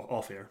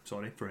off air,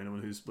 sorry for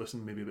anyone who's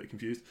listening, maybe a bit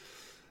confused,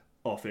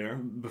 off air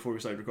before we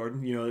started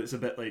recording, it's a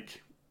bit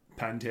like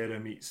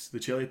Pantera meets the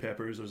Chili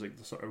Peppers. There's like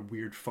the sort of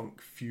weird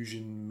funk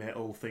fusion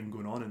metal thing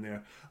going on in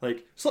there.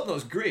 Like,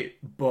 Slipknot's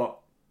great, but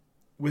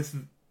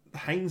with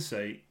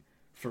hindsight,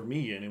 for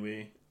me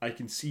anyway, I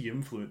can see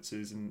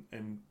influences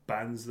in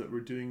bands that were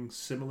doing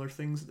similar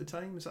things at the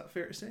time. Is that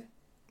fair to say?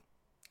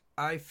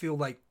 I feel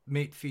like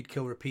Mate, Feed,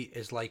 Kill, Repeat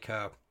is like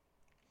a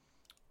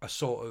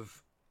sort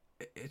of,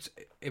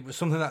 it was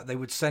something that they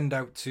would send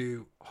out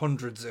to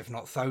hundreds, if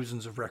not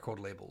thousands, of record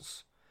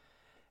labels,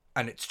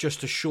 and it's just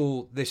to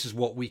show this is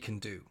what we can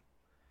do.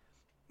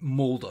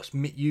 Mold us.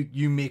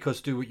 You make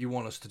us do what you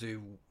want us to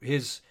do.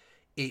 Here's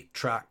 8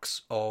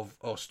 tracks of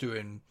us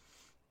doing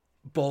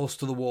balls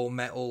to the wall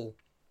metal,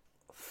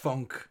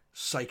 funk,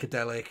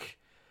 psychedelic,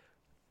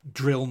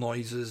 drill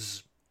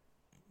noises.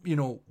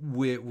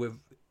 With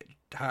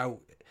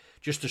how,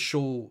 just to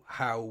show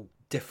how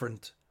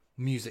different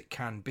music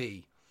can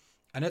be.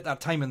 And at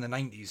that time in the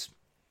 90s,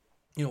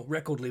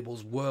 record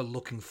labels were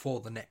looking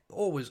for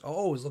always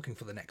looking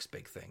for the next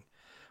big thing.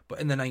 But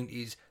in the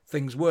 90s,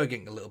 things were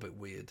getting a little bit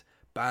weird.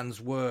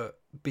 Bands were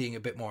being a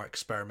bit more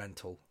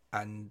experimental,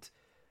 and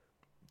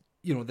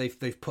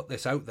they've put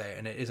this out there,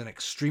 and it is an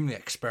extremely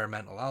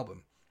experimental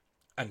album.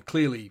 And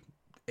clearly,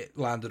 it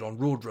landed on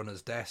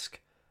Roadrunner's desk,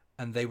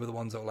 and they were the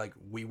ones that were like,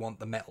 "We want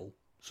the metal."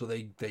 So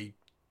they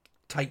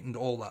tightened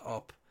all that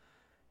up,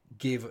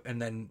 and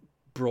then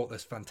brought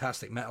this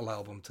fantastic metal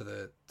album to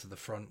the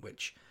front,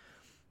 which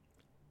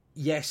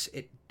yes,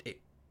 it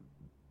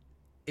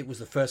was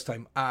the first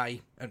time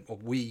or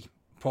we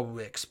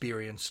probably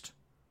experienced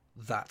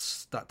that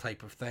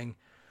type of thing.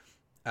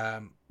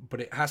 But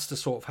it has to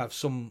sort of have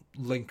some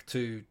link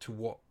to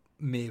what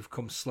may have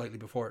come slightly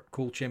before it.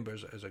 Coal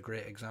Chambers is a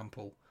great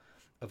example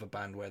of a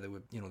band where they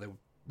were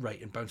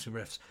writing bouncing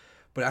riffs.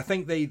 But I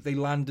think they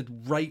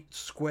landed right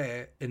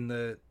square in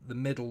the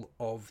middle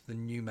of the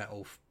new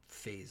metal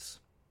phase.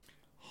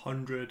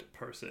 100%.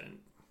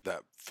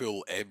 That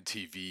full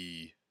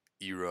MTV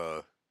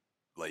era,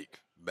 like,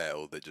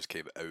 metal that just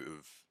came out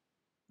of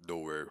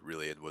nowhere,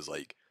 really, and was,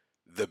 like,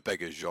 the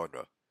biggest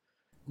genre.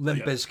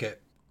 Limp Bizkit,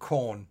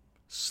 Korn,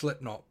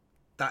 Slipknot,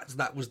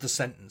 that was the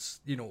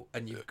sentence,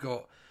 and you've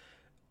got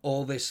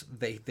all this,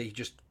 they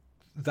just,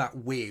 that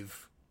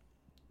wave,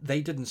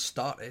 they didn't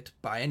start it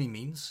by any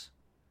means.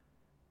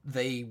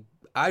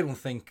 I don't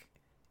think,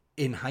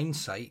 in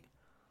hindsight,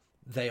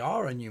 they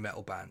are a new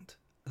metal band.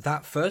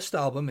 That first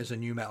album is a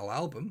new metal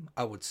album,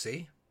 I would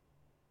say,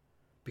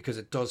 because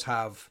it does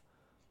have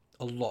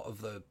a lot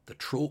of the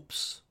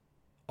tropes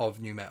of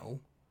new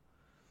metal.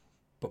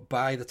 But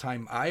by the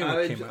time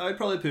Iowa came out, I'd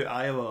probably put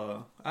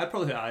Iowa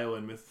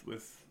in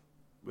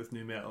with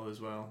new metal as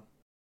well.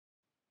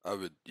 I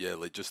would, yeah,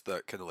 like, just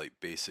that kind of, like,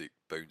 basic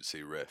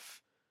bouncy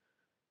riff.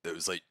 That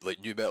was like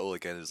new metal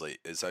again is like,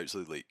 it's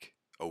actually like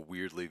a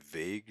weirdly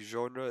vague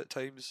genre at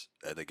times,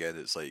 and again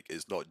it's like,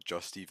 it's not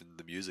just even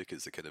the music,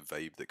 it's the kind of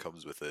vibe that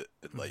comes with it,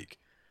 and like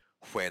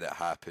when it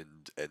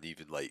happened, and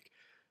even like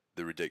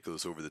the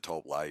ridiculous over the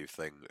top live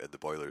thing and the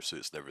boiler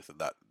suits and everything,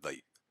 that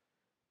like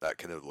that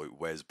kind of like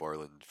Wes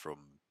Borland from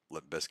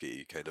Limp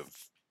Bizkit kind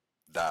of,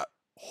 that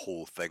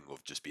whole thing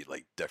of just being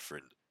like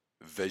different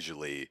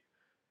visually,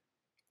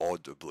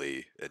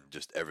 audibly, and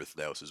just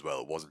everything else as well.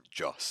 It wasn't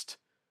just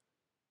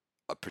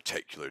a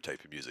particular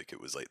type of music, it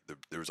was like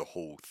there was a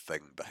whole thing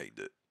behind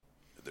it,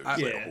 and there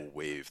was like a whole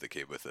wave that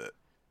came with it.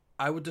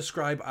 I would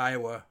describe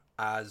Iowa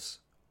as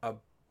a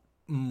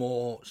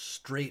more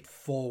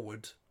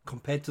straightforward,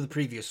 compared to the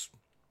previous,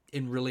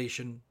 in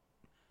relation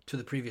to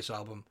the previous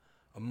album,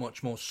 a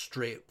much more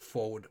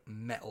straightforward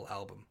metal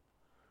album.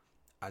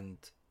 And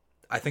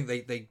I think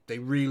they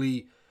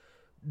really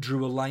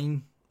drew a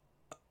line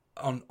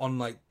on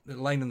like the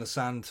line in the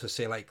sand to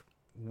say, like,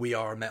 we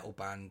are a metal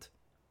band.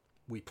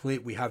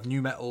 We have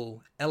new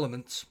metal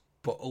elements,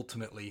 but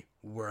ultimately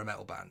we're a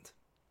metal band.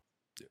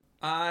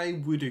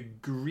 I would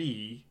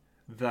agree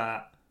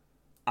that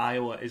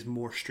Iowa is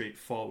more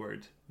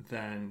straightforward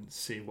than,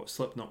 say, what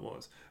Slipknot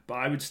was, but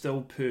I would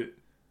still put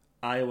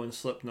Iowa and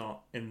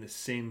Slipknot in the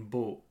same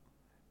boat.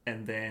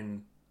 And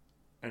then,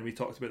 and we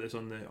talked about this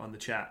on the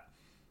chat,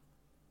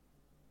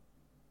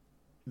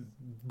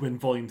 when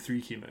Volume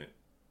 3 came out,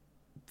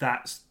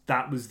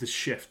 that was the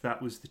shift,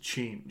 that was the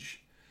change.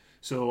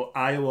 So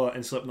Iowa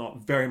and Slipknot,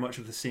 very much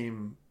of the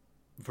same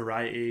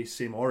variety,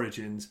 same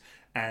origins,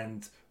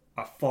 and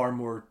a far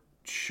more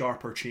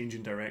sharper change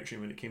in direction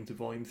when it came to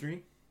Volume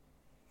 3.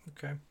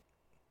 Okay.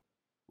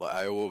 Like,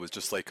 Iowa was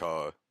just like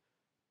a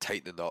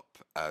tightening up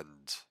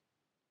and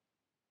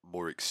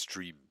more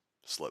extreme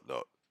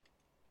Slipknot.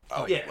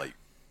 Yeah. Like,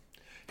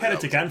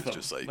 Heretic Anthem.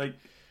 Just like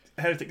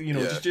Heretic,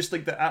 just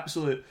like the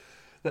absolute...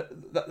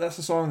 That's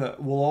a song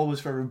that will always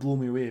forever blow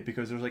me away,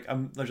 because there's like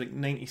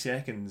 90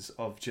 seconds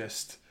of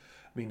just...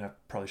 I mean, I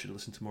probably should have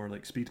listened to more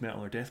like speed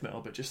metal or death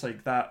metal, but just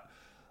like that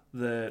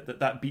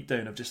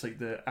beatdown of just like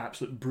the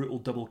absolute brutal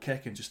double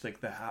kick and just like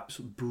the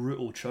absolute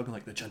brutal chug and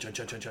like the chun chun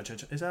chun chun chun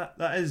chun.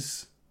 That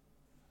is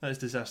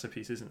Disaster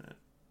Piece, isn't it?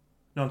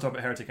 No, I'm talking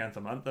about Heretic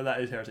Anthem. That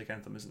is Heretic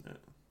Anthem, isn't it?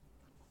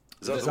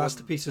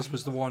 Disaster Pieces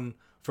was the one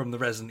from the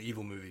Resident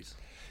Evil movies.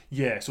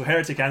 Yeah, so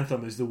Heretic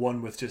Anthem is the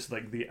one with just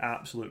like the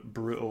absolute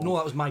brutal... No,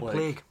 that was My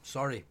Plague.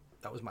 Sorry,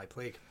 that was My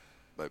Plague.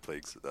 My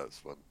Plague's, that's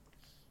fun.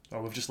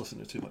 Oh, we've just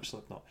listened to too much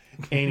Slipknot.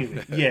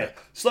 Anyway, yeah,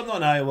 Slipknot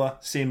and Iowa,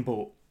 same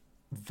boat.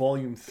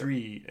 Volume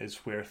 3 is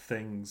where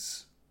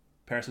things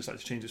personally start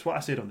to change. It's what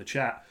I said on the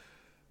chat.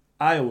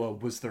 Iowa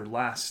was their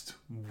last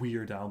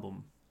weird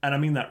album. And I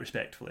mean that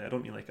respectfully. I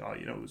don't mean like,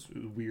 it was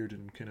weird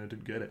and kind of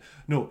didn't get it.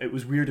 No, it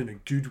was weird in a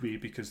good way,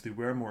 because they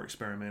were more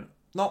experimental.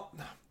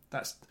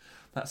 That's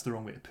the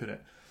wrong way to put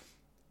it.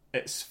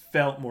 It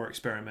felt more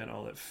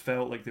experimental. It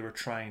felt like they were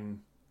trying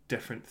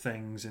different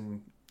things,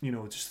 and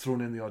just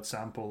throwing in the odd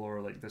sample or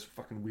like this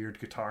fucking weird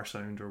guitar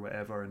sound or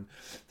whatever, and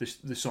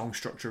the song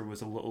structure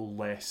was a little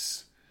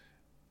less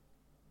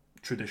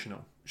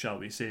traditional, shall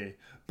we say.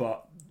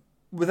 But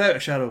without a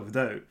shadow of a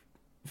doubt,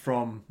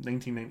 from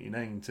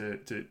 1999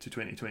 to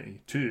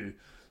 2022,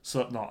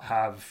 Slipknot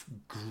have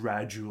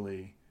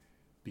gradually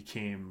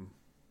became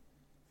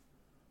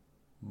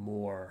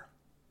more...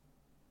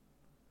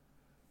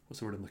 What's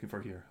the word I'm looking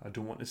for here? I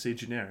don't want to say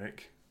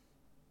generic.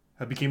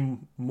 Have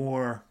become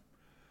more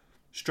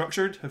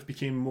structured, have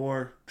become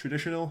more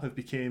traditional, have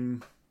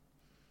become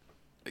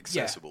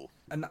accessible.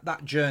 Yeah. And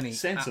that journey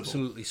sensible.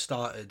 Absolutely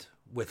started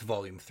with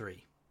Volume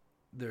 3.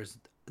 There's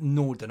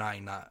no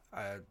denying that.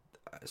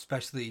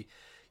 Especially,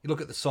 you look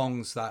at the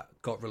songs that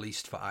got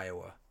released for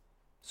Iowa.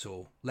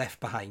 So, Left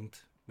Behind,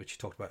 which you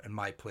talked about, and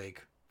My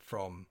Plague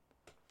from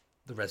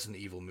the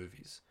Resident Evil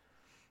movies.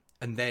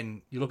 And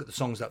then you look at the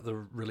songs that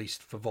were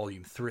released for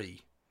Volume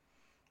 3,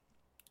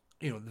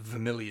 you know, the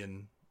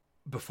Vermilion,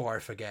 Before I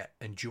Forget,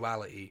 and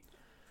Duality.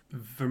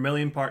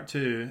 Vermilion Part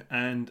 2,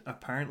 and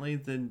apparently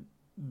the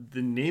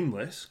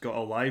Nameless got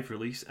a live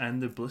release,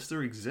 and the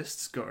Blister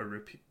Exists got a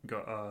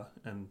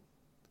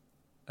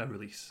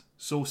release.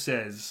 So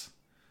say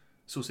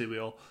we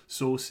all.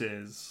 So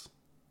says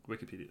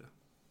Wikipedia.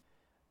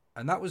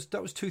 And that was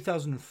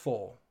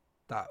 2004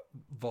 that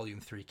Volume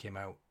 3 came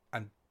out.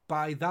 And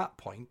by that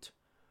point,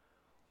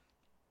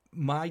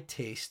 my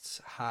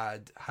tastes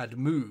had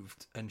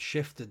moved and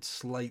shifted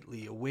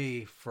slightly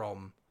away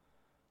from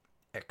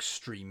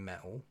extreme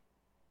metal,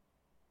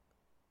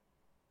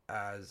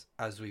 as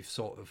we've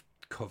sort of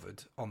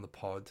covered on the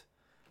pod,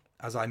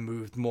 as I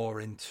moved more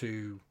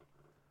into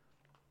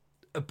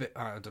a bit,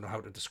 I don't know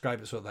how to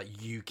describe it, sort of that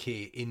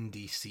UK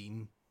indie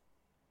scene.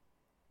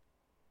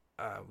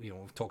 You know,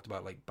 we've talked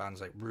about like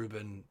bands like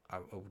Ruben. I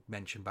would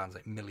mention bands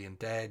like Million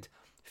Dead,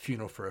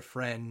 Funeral for a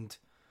Friend,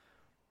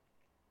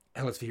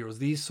 Hellas for Heroes.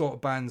 These sort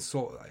of bands,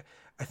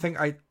 I think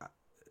I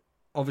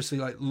obviously,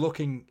 like,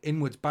 looking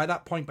inwards, by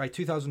that point, by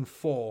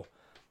 2004,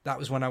 that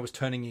was when I was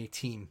turning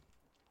 18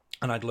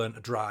 and I'd learned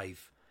to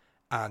drive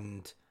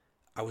and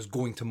I was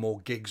going to more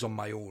gigs on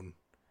my own.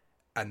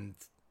 And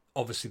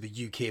obviously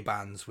the UK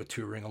bands were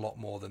touring a lot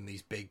more than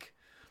these big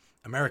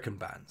American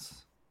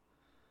bands.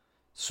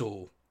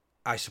 So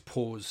I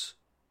suppose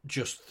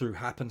just through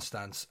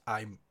happenstance,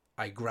 I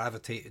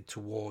gravitated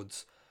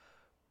towards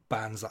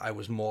bands that I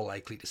was more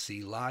likely to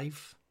see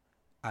live.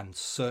 And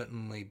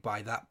certainly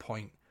by that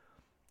point,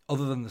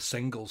 other than the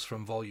singles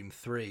from Volume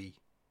 3,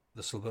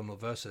 the Subliminal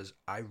Verses,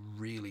 I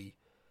really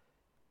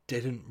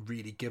didn't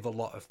really give a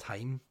lot of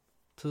time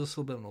to the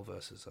Subliminal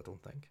Verses, I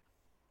don't think.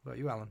 What about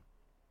you, Alan?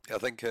 I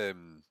think,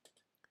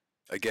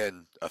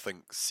 again, I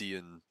think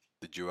seeing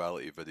the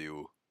Duality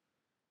video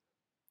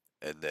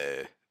and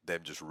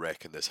them just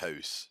wrecking this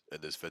house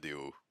in this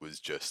video was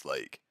just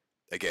like,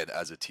 again,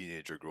 as a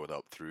teenager growing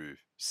up through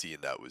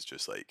seeing that was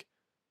just like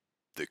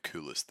the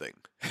coolest thing.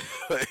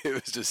 It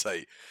was just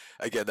like,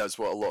 again, that's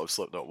what a lot of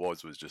Slipknot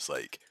was just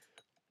like,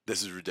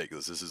 this is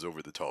ridiculous, this is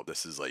over the top,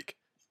 this is like,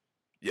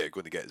 yeah,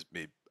 going to get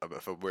me,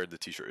 if I'm wearing the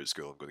t-shirt at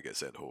school, I'm going to get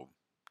sent home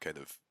kind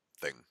of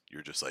thing.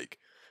 You're just like,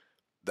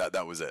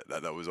 that was it.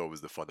 That was always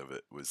the fun of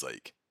it, was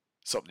like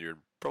something you're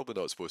probably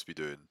not supposed to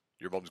be doing.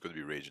 Your mum's going to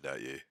be raging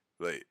at you,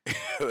 like,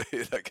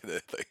 that kind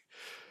of thing.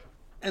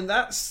 And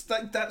that's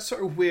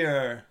sort of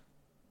where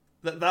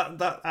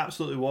that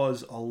absolutely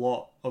was a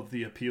lot of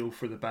the appeal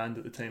for the band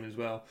at the time as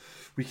well.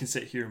 We can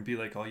sit here and be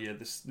like, oh yeah,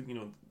 this, you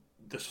know,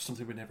 this was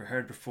something we'd never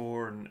heard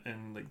before,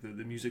 and like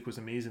the music was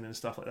amazing and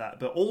stuff like that.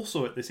 But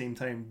also at the same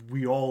time,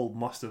 we all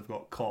must have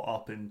got caught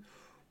up in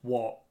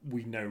what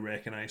we now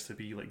recognise to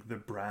be like the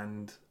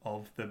brand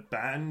of the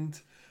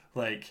band.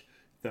 Like,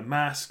 the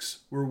masks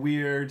were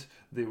weird,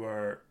 they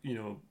were, you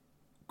know,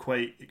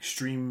 quite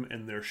extreme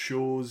in their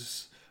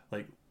shows.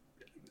 Like,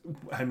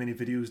 how many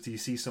videos do you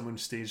see someone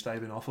stage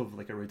diving off of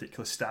like a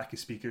ridiculous stack of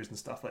speakers and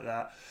stuff like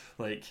that?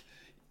 Like,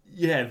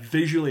 yeah,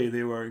 visually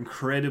they were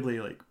incredibly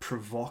like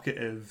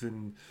provocative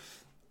and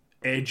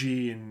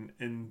edgy,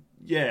 and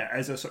yeah,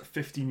 as a sort of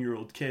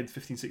 16-year-old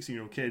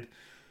kid,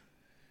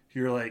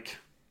 you're like,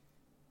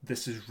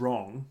 this is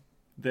wrong.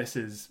 This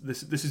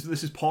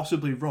is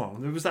possibly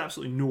wrong. There was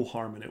absolutely no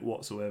harm in it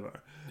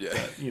whatsoever. Yeah.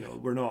 But, you know,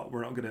 we're not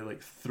going to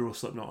like throw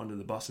Slipknot under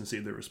the bus and say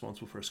they're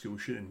responsible for a school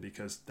shooting,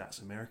 because that's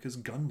America's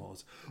gun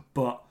laws.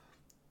 But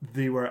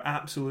they were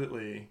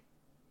absolutely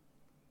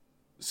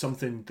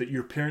something that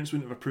your parents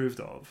wouldn't have approved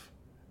of,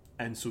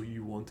 and so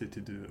you wanted to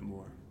do it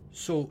more.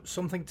 So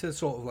something to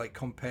sort of like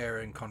compare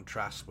and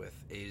contrast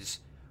with is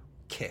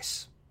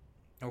Kiss.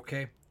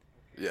 Okay?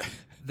 Yeah.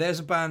 There's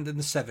a band in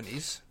the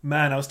 70s.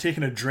 Man, I was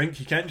taking a drink.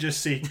 You can't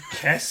just say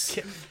Kiss.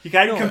 You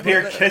can't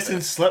compare Kiss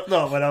and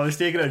Slipknot when I was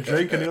taking a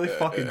drink and nearly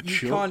fucking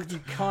choked. You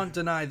can't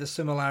deny the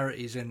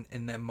similarities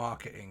in their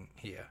marketing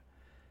here.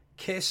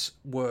 Kiss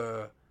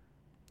were,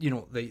 you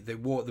know, they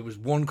wore, there was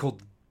one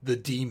called the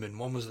Demon,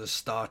 one was the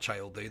Star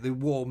Child. They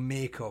wore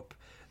makeup.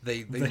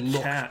 They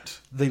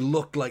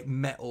looked like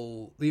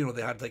metal. You know,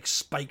 they had like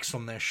spikes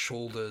on their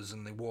shoulders,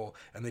 and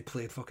they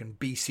played fucking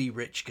BC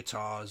Rich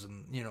guitars,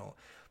 and, you know,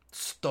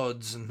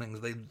 studs and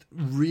things. They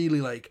really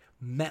like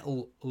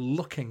metal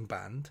looking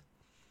band.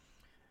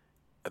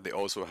 And they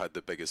also had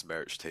the biggest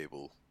merch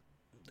table.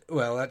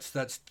 Well,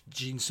 that's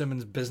Gene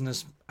Simmons'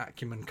 business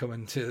acumen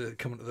coming to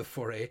the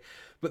foray.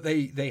 But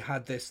they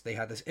had this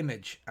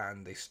image,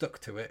 and they stuck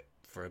to it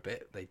for a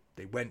bit.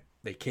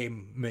 They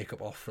came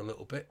makeup off for a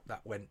little bit.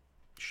 That went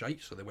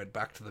shite, so they went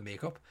back to the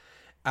makeup.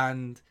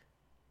 And,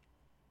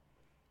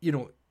 you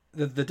know,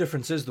 the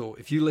difference is, though,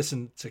 if you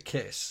listen to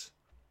Kiss,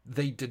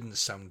 they didn't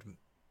sound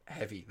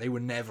heavy. They were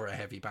never a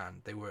heavy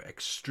band. They were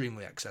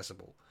extremely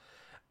accessible.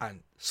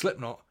 And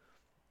Slipknot,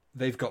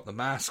 they've got the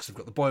masks, they've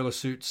got the boiler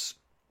suits,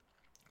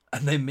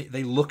 and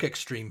they look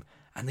extreme,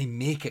 and they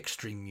make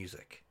extreme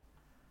music.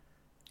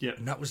 Yeah,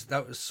 and that was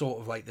sort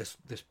of like this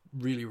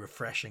really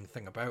refreshing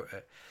thing about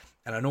it.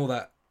 And I know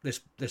that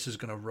this is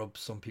going to rub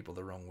some people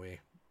the wrong way,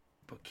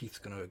 but Keith's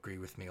going to agree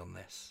with me on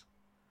this.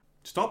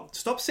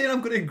 Stop saying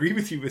I'm going to agree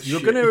with you with You're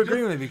shit. going to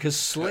agree with me because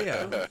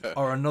Slayer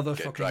are another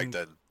Get fucking dragged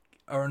in.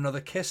 are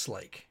another Kiss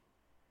like.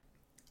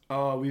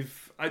 Oh,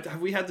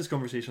 have we had this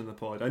conversation on the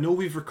pod? I know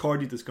we've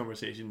recorded this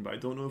conversation, but I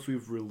don't know if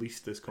we've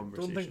released this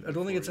conversation. I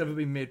don't think it's ever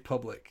been made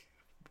public.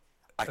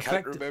 I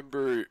can't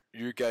remember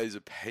your guys'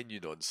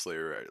 opinion on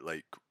Slayer.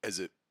 Like, is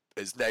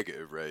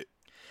negative, right?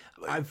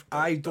 Like,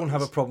 I don't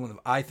have a problem with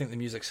them. I think the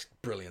music's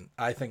brilliant.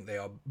 I think they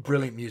are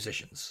brilliant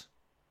musicians.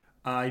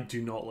 I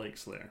do not like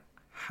Slayer.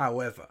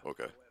 However,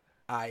 Okay.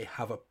 I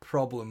have a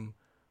problem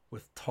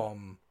with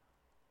Tom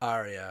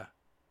Araya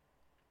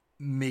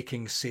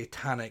making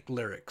satanic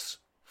lyrics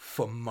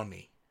for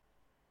money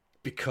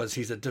because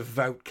he's a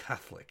devout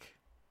Catholic.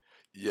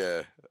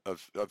 Yeah,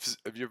 have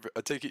you ever,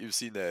 I take it you've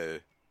seen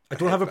I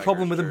don't have a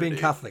problem with him being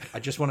Journey. Catholic.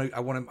 I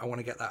want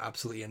to get that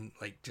absolutely in.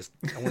 Like, just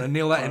I want to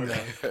nail that in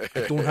there.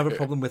 I don't have a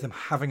problem with him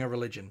having a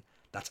religion.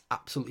 That's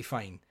absolutely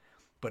fine.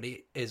 But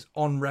he is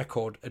on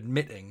record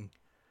admitting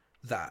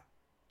that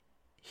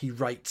he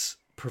writes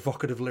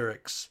provocative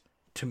lyrics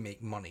to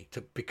make money,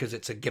 because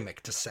it's a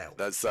gimmick to sell.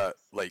 That's that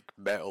like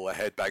Metal A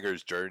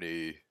Headbanger's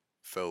Journey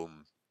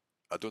film.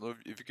 I don't know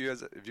if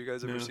you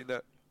guys ever seen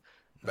that.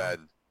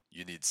 Man,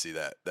 you need to see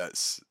that.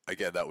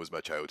 That was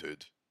my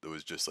childhood. It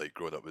was just like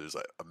growing up, it was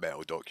like a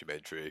metal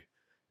documentary,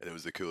 and it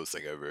was the coolest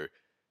thing ever.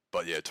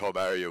 But yeah, Tom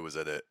Araya was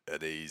in it,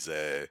 and he's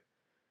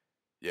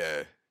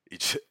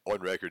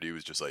on record he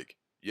was just like,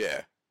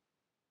 yeah,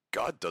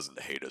 God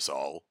doesn't hate us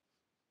all.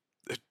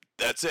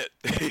 That's it.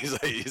 he's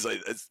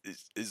like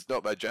it's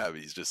not my jam.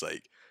 He's just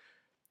like,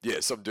 yeah,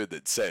 some dude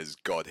that says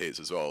God hates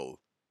us all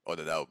on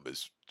an album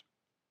is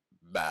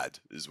mad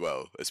as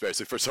well,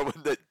 especially for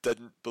someone that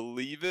didn't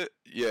believe it.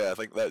 Yeah, I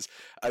think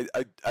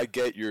I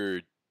get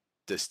your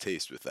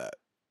distaste with that.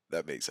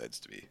 That makes sense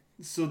to me.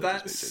 So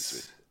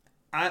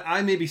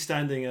I may be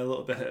standing a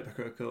little bit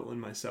hypocritical in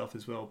myself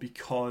as well,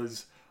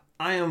 because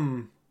I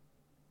am,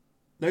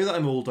 now that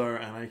I'm older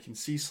and I can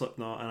see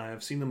Slipknot and I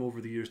have seen them over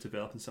the years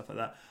develop and stuff like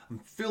that, I'm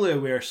fully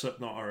aware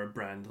Slipknot are a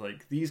brand.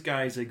 Like, these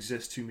guys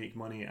exist to make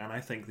money, and I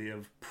think they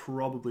have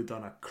probably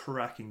done a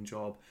cracking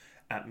job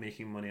at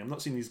making money. I'm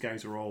not saying these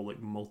guys are all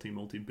like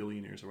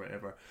multi-billionaires or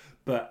whatever,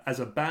 but as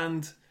a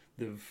band,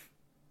 they've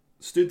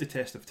stood the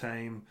test of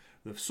time.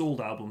 They've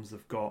sold albums.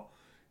 They've got,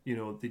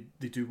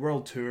 they do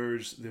world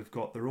tours. They've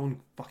got their own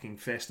fucking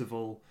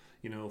festival,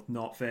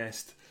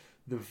 Knotfest.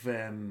 They've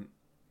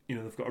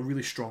they've got a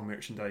really strong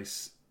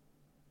merchandise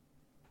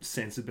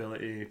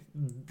sensibility.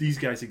 These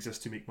guys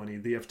exist to make money.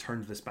 They have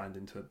turned this band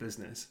into a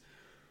business.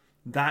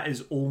 That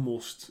is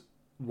almost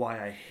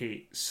why I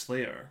hate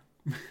Slayer.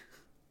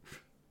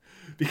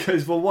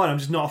 Because, well, one, I'm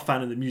just not a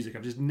fan of the music.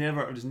 I've just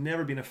never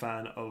been a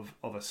fan of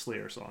a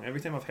Slayer song. Every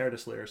time I've heard a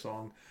Slayer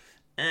song,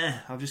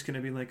 I'm just going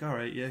to be like, all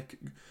right, yeah,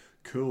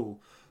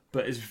 cool.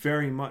 But it's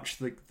very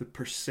much like the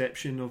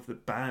perception of the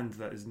band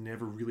that has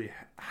never really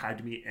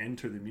had me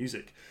enter the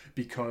music.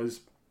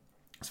 Because,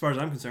 as far as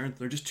I'm concerned,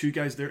 they're just two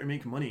guys there to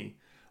make money.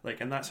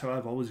 Like, and that's how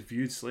I've always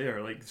viewed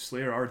Slayer. Like,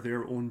 Slayer are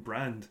their own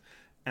brand.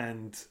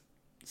 And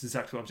it's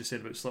exactly what I've just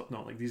said about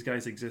Slipknot. Like, these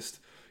guys exist,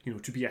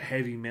 to be a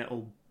heavy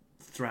metal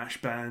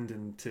thrash band,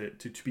 and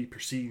to be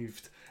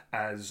perceived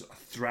as a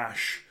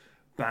thrash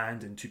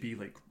band, and to be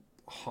like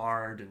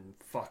hard and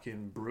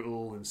fucking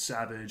brutal and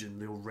savage,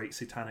 and they'll write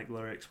satanic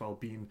lyrics while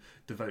being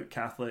devout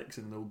Catholics,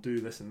 and they'll do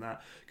this and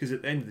that, because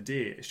at the end of the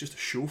day it's just a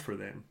show for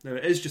them. Now,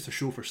 it is just a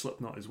show for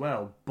Slipknot as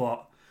well,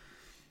 but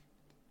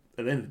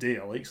at the end of the day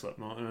I like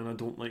Slipknot and I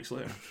don't like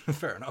Slayer.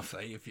 Fair enough.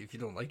 If you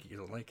don't like it, you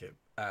don't like it.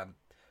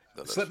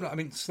 Slipknot, I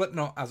mean,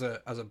 Slipknot as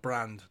a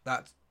brand,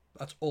 that's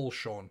all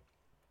Sean.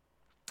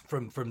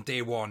 From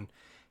day one,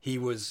 he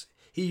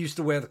used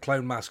to wear the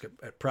clown mask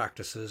at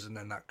practices, and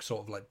then that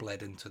sort of like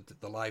bled into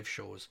the live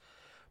shows.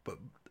 But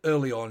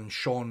early on,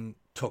 Sean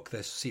took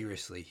this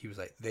seriously. He was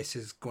like, this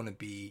is going to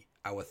be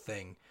our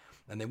thing.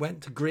 And they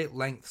went to great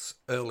lengths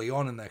early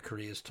on in their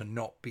careers to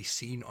not be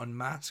seen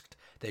unmasked.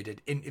 They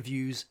did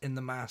interviews in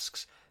the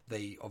masks.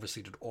 They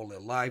obviously did all their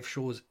live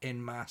shows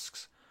in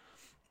masks.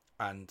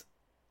 And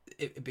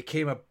it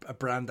became a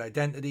brand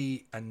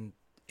identity, and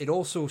it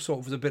also sort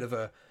of was a bit of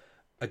a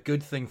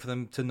good thing for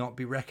them to not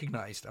be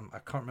recognised. I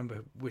can't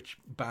remember which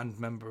band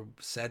member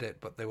said it,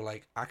 but they were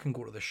like, I can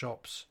go to the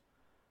shops,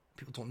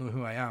 people don't know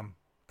who I am,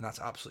 and that's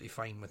absolutely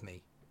fine with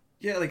me.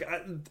 Yeah, like,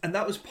 and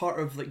that was part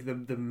of like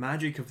the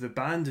magic of the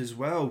band as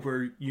well,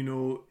 where,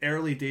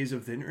 early days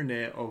of the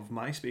internet, of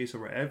MySpace or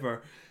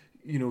whatever,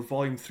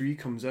 Volume 3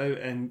 comes out,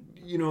 and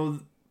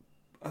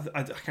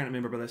I can't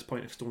remember by this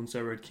point if Stone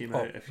Sour came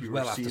out. If you were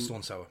after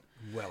Stone Sour,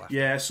 well after.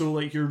 Yeah, so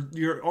like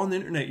you're on the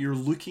internet, you're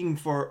looking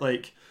for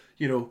like,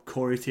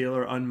 Corey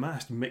Taylor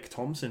unmasked, Mick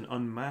Thompson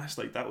unmasked.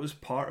 Like, that was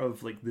part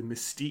of like the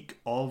mystique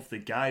of the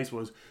guys,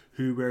 was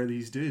who were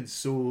these dudes.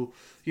 So,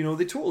 they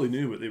totally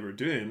knew what they were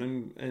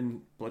doing,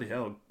 and bloody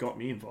hell, got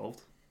me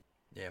involved.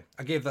 Yeah,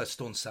 I gave that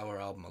Stone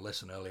Sour album a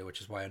listen earlier,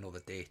 which is why I know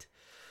the date.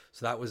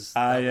 So that was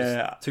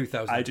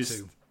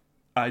 2002.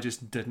 I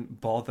just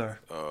didn't bother.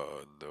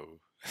 Oh no.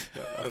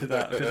 I put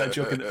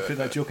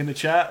that joke in the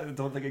chat. I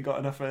don't think it got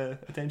enough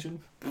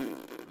attention.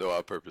 No,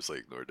 I purposely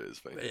ignored it. It's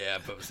fine. Yeah, I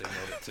purposely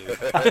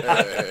ignored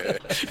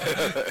it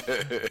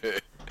too.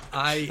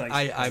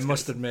 I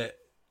must admit,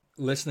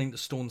 listening to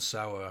Stone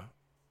Sour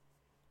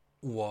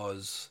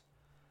was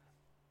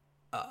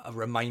a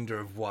reminder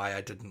of why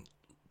I didn't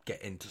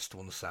get into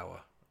Stone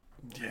Sour.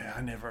 Yeah,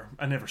 I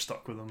never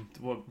stuck with them.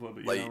 What about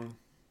you, Like, Alan?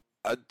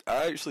 I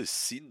actually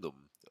seen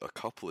them a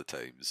couple of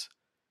times.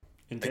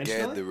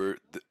 Intentionally? Again, they were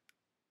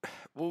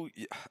well,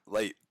 yeah,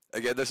 like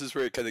again, this is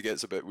where it kind of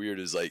gets a bit weird.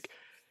 Is like,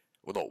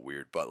 well, not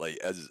weird, but like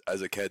as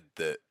a kid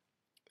that,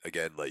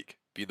 again, like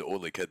being the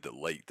only kid that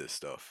liked this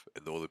stuff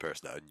and the only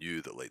person that I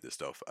knew that liked this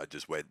stuff, I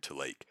just went to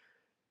like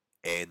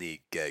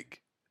any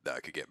gig that I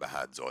could get my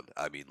hands on.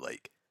 I mean,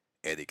 like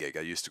any gig.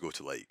 I used to go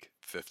to like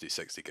 50,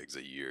 60 gigs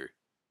a year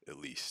at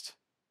least,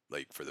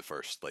 like for the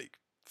first like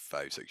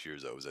 5, 6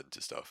 years I was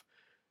into stuff,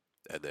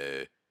 and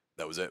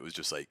that was it. It was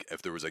just like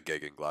if there was a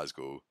gig in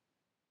Glasgow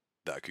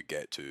that I could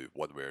get to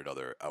one way or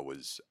another, I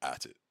was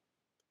at it.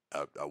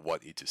 I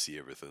wanted to see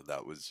everything.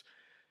 That was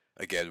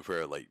again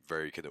where like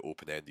very kind of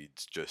open ended,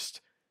 just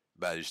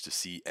managed to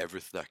see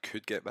everything I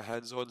could get my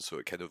hands on. So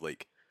it kind of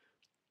like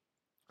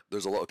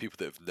there's a lot of people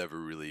that have never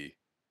really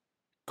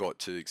got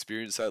to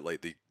experience that.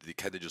 Like they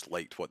kind of just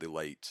liked what they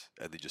liked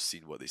and they just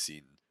seen what they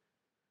seen.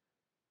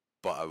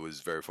 But I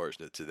was very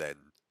fortunate to then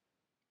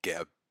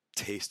get a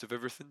taste of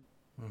everything.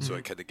 So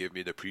it kind of gave me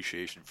an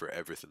appreciation for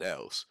everything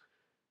else.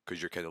 Because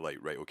you're kind of like,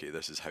 right, okay,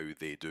 this is how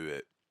they do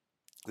it.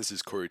 This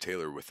is Corey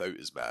Taylor without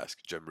his mask,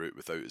 Jim Root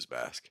without his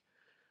mask,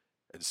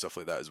 and stuff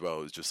like that as well.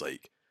 It was just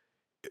like,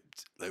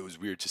 it was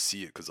weird to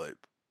see it because, like,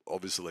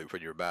 obviously, like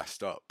when you're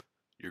masked up,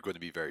 you're going to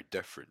be very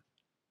different.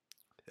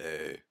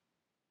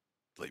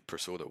 Like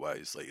persona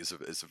wise, like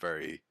it's a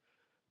very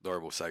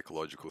normal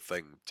psychological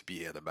thing to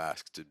be in a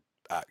mask to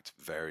act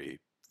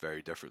very,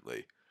 very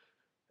differently.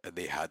 And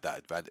they had that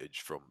advantage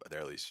from an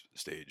early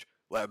stage.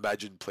 Like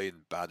imagine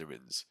playing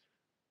Bannermans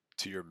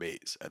to your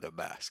mates in a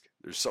mask.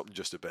 There's something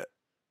just a bit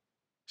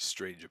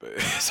strange about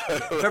it. So,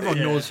 if everyone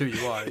knows who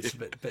you are, it's a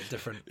bit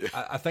different. Yeah.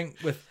 I think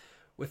with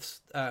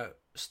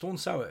Stone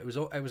Sour, it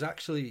was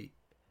actually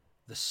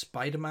the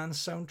Spider-Man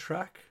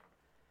soundtrack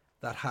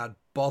that had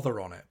Bother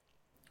on it.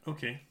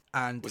 Okay.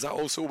 And was that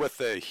also with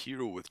the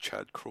Hero with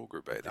Chad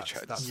Kroger by any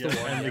chance? that's Yeah,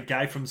 the one. and the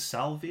guy from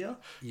Salvia.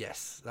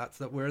 Yes, that's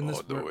that. We're in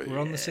this. Oh, no we're way.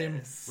 on the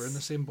same. We're in the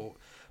same boat.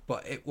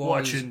 But it was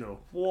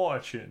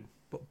Watching.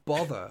 But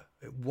Bother,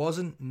 it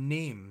wasn't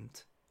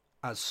named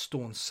as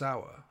Stone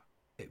Sour.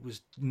 It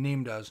was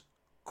named as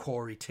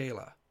Corey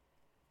Taylor.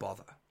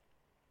 Bother.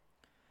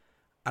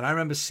 And I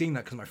remember seeing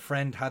that because my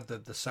friend had the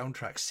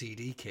soundtrack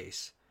CD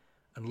case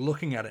and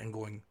looking at it and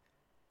going,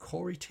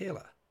 Corey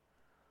Taylor?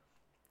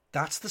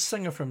 That's the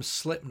singer from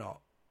Slipknot.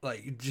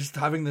 Like, just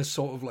having this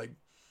sort of like,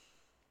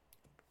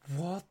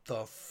 what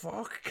the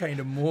fuck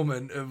kind of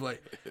moment of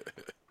like,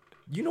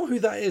 you know who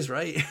that is,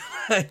 right?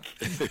 Like,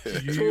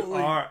 You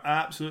are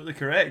absolutely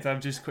correct. I've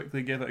just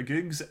quickly gave it a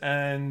Googs,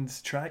 and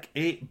track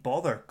 8,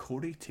 Bother,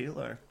 Corey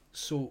Taylor.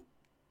 So,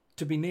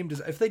 to be named as,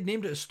 if they'd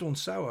named it as Stone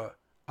Sour,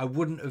 I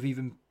wouldn't have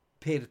even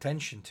paid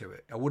attention to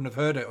it. I wouldn't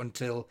have heard it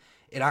until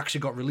it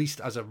actually got released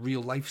as a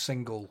real life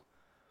single,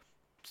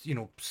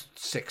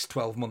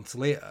 6-12 months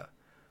later.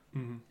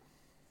 Mm-hmm.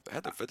 It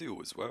had a video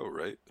as well,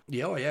 right?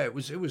 Yeah, oh yeah, it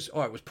was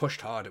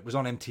pushed hard. It was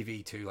on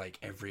MTV too, like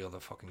every other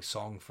fucking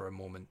song for a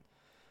moment.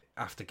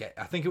 I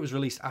think it was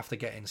released after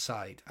Get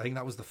Inside. I think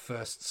that was the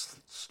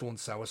first Stone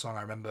Sour song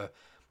I remember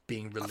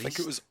being released.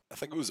 I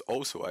think it was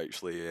also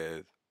actually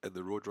in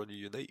the Roadrunner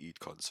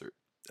United concert,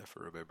 if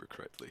I remember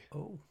correctly.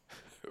 Oh.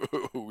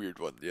 Weird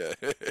one, yeah.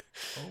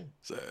 Oh.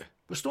 So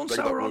Was Stone bring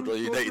up Sour on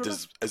Roadrunner United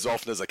Roadrunner? as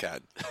often as I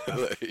can.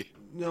 Like,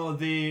 No,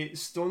 the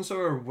Stone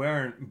Sour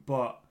weren't,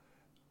 but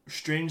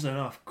strangely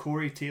enough,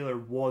 Corey Taylor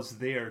was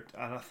there,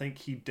 and I think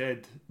he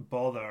did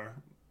Bother.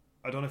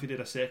 I don't know if he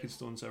did a second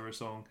Stone Sour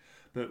song,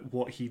 but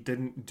what he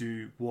didn't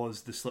do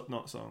was the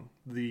Slipknot song.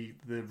 The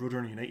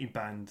Roadrunner United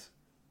band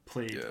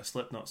played a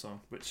Slipknot song,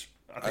 which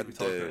I think we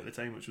talked about at the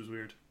time, which was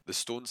weird. the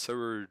Stone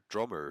Sour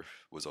drummer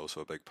was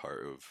also a big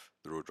part of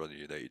the Roadrunner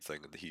United thing,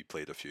 and he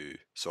played a few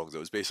songs. It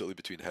was basically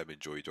between him and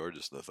Joey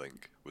Jordison, I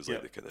think, was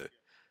like the kind of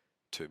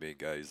two main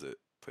guys that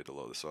played a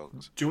lot of the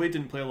songs. Joey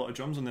didn't play a lot of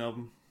drums on the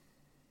album.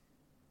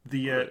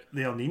 The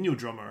El Nino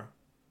drummer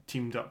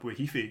teamed up with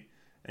Heafy,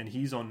 and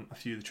he's on a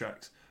few of the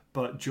tracks.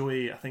 But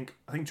Joey, I think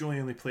Joey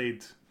only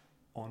played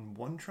on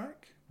one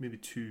track, maybe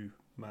two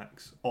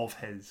max of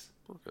his.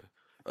 Okay.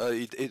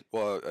 I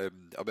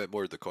meant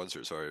more of the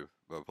concert. Sorry,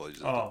 my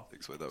apologies. I didn't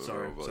explain that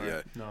sorry, well, but sorry.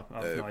 yeah, No,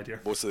 I have no idea.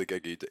 most of the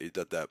gig he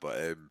did that,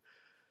 but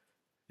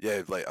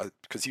yeah, like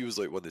because he was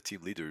like one of the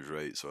team leaders,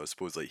 right? So I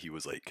suppose like he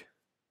was like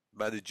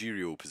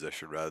managerial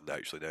position rather than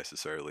actually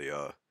necessarily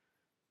a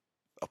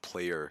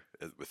player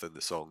within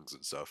the songs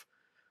and stuff.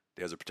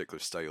 He has a particular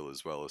style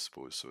as well, I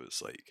suppose. So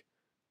it's like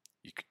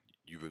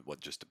you wouldn't want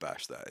just to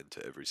bash that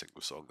into every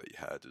single song that you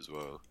had as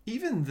well.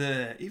 Even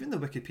the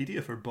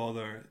Wikipedia for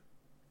Bother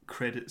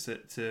credits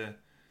it to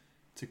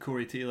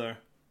Corey Taylor.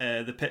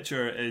 The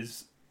picture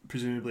is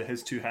presumably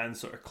his two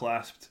hands sort of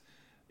clasped,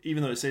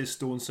 even though it says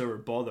Stone Sour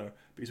Bother,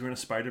 but he's wearing a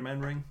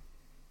Spider-Man ring.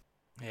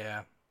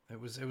 Yeah, it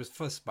was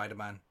for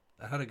Spider-Man.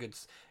 It had a good.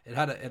 It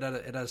had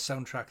a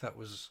soundtrack that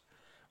was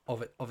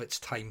of its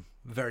time,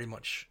 very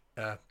much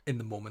in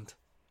the moment.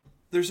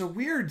 I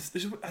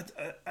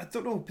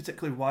don't know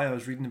particularly why I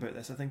was reading about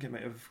this. I think it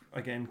might have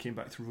again came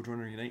back to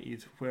Roadrunner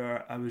United,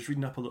 where I was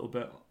reading up a little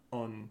bit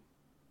on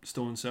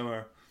Stone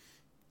Sour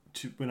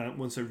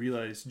once I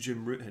realised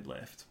Jim Root had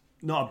left.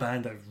 Not a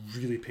band I've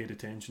really paid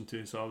attention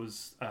to, so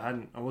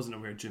I wasn't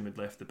aware Jim had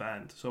left the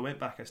band. So I went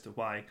back as to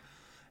why,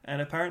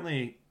 and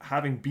apparently,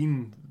 having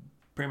been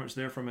pretty much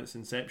there from its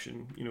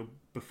inception,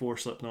 before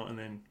Slipknot and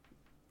then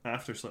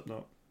after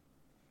Slipknot,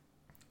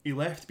 he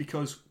left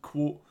because,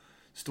 quote,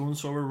 Stone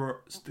Sour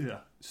were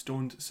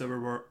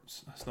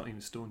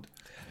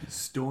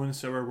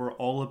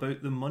all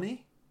about the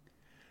money,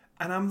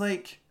 and I'm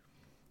like,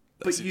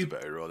 that seems a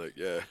bit ironic,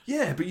 yeah.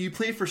 Yeah, but you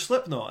play for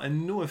Slipknot,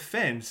 and no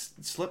offense,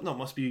 Slipknot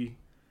must be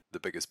the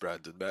biggest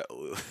brand in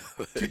metal.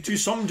 to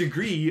some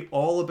degree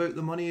all about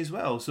the money as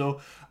well.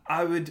 So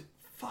I would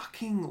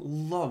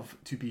fucking love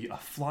to be a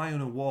fly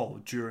on a wall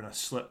during a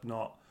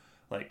Slipknot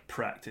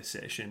practice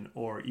session,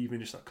 or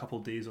even just a couple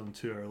days on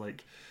tour,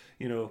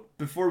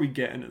 before we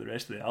get into the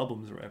rest of the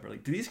albums or whatever.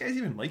 Do these guys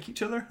even like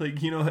each other?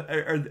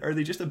 Are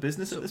they just a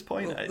business at this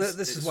point? Well,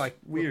 this is why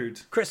weird.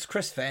 Chris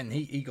Fenn,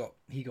 he got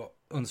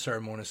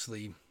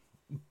unceremoniously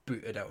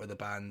booted out of the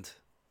band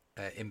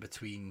in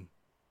between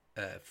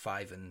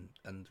Five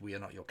and We Are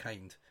Not Your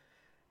Kind,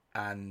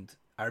 and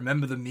I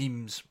remember the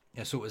memes.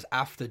 So it was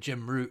after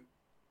Jim Root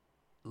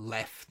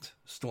left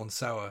Stone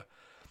Sour,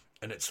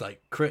 and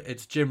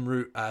it's Jim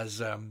Root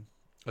as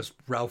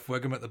Ralph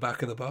Wiggum at the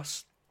back of the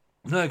bus.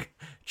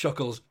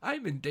 Chuckles,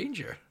 I'm in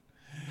danger.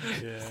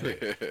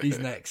 Yeah. He's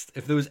next.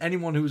 If there was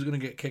anyone who was going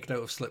to get kicked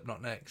out of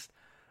Slipknot next,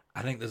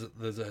 I think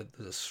there's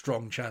a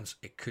strong chance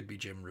it could be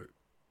Jim Root.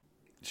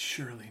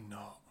 Surely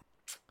not.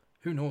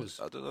 Who knows?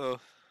 I don't know.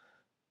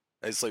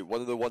 It's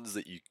one of the ones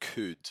that you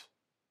could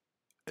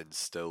and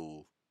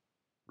still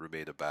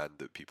remain a band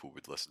that people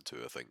would listen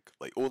to, I think.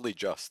 Only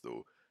just,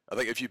 though. I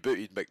think if you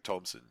booted Mick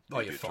Thompson,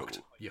 you're fucked.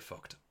 You're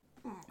fucked.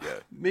 Yeah.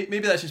 Maybe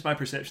that's just my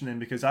perception then,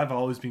 because I've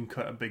always been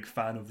quite a big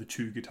fan of the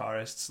two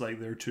guitarists.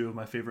 They're two of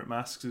my favourite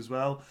Masks as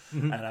well.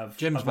 Mm-hmm. And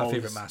Jim's my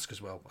favourite Mask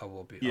as well. I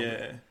will be.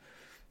 Yeah.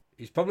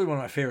 He's probably one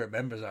of my favourite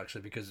members,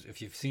 actually, because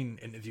if you've seen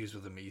interviews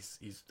with him,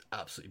 he's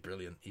absolutely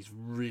brilliant. He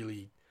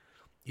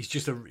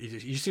just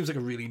seems like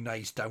a really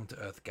nice, down to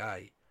earth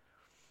guy.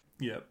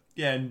 Yeah.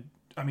 Yeah, and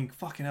I mean,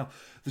 fucking hell,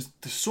 there's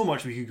so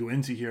much we could go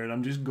into here, and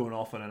I'm just going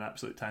off on an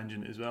absolute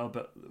tangent as well,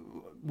 but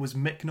was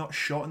Mick not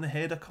shot in the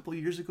head a couple of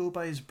years ago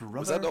by his brother?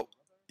 Was that not?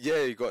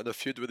 Yeah, he got in a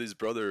feud with his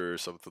brother or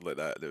something like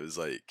that, and it was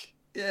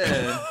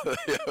yeah,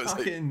 it was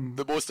fucking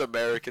the most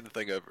American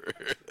thing ever.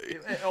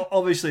 It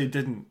obviously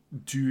didn't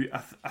do.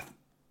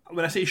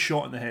 When I say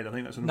shot in the head, I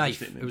think that's an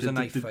knife. understatement. It was a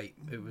knife fight.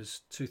 It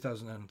was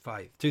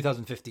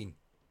 2015.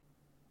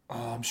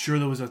 Oh, I'm sure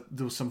there was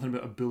something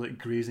about a bullet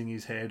grazing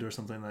his head or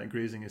something like that,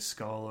 grazing his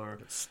skull, or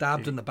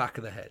stabbed in the back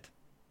of the head.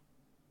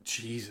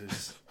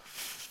 Jesus.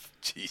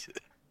 Jesus.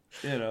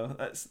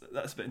 That's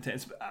a bit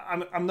intense. But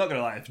I'm not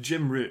gonna lie. If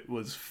Jim Root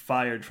was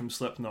fired from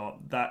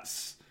Slipknot,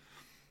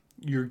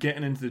 you're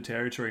getting into the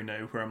territory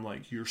now where I'm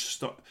like, you're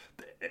stuck.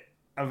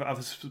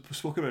 I've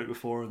spoken about it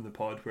before in the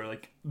pod, where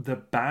the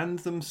band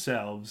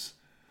themselves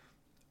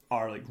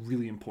are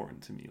really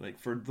important to me.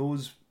 For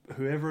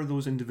whoever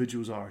those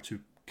individuals are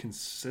to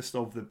consist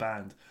of the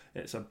band,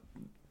 it's a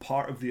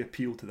part of the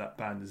appeal to that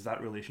band is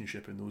that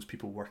relationship and those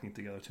people working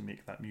together to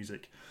make that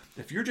music.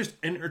 If you're just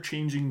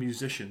interchanging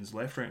musicians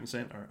left, right and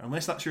centre,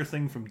 unless that's your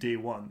thing from day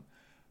one,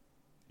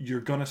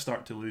 you're gonna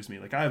start to lose me.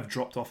 I have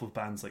dropped off of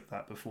bands like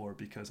that before,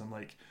 because I'm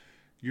like,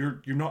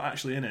 you're not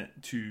actually in it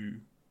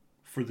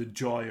for the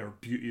joy or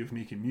beauty of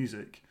making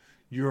music.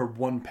 You're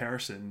one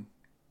person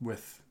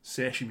with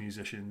session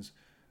musicians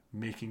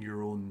making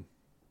your own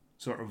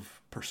sort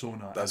of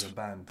persona as a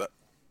band.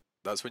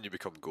 That's when you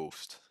become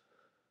Ghost.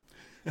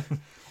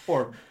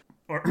 or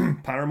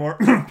Paramore.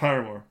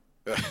 Paramore.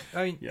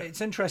 I mean, yeah. It's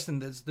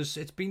interesting.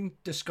 It's been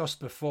discussed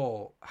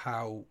before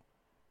how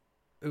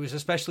it was,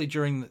 especially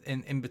during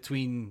in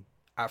between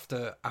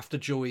after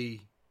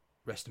Joey,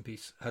 rest in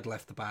peace, had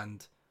left the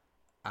band,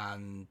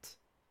 and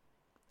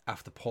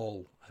after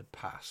Paul had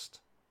passed,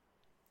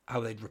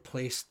 how they'd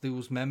replaced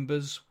those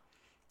members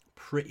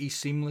pretty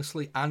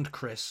seamlessly, and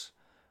Chris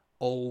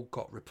all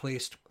got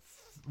replaced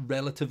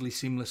relatively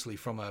seamlessly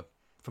from a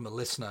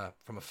listener,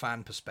 from a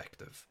fan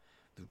perspective,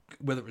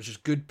 whether it was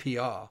just good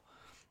PR,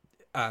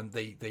 and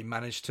they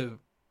managed to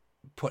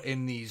put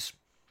in these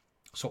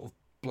sort of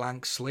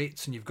blank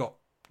slates, and you've got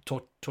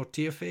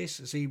Tortilla Face.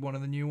 Is he one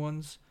of the new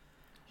ones?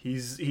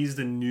 He's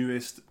the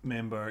newest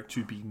member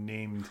to be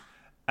named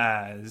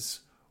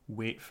as,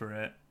 wait for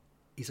it,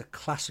 he's a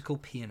classical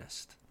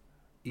pianist.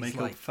 He's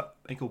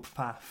Michael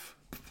Pfaff.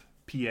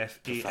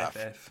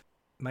 P-F-A-F-F.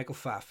 Michael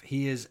Pfaff.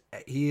 He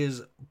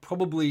is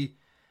probably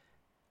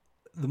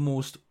the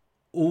most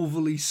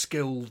overly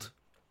skilled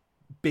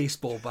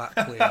baseball bat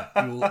player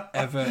you will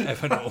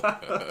ever know.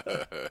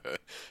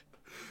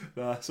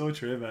 So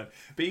true, man.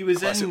 But he was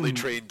classically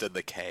trained in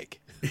the keg.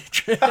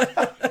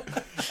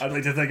 I'd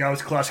like to think I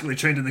was classically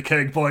trained in the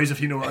keg, boys,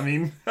 if you know what I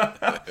mean.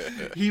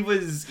 He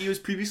was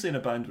previously in a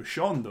band with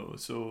Sean, though,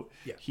 so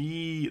yeah.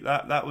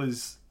 That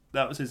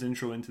was his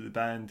intro into the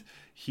band.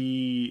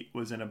 He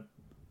was in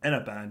a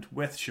band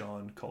with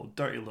Sean called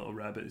Dirty Little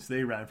Rabbits.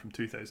 They ran from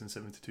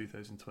 2007 to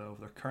 2012.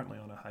 They're currently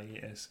on a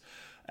hiatus,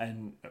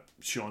 and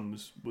Sean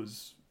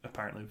was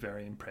apparently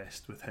very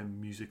impressed with him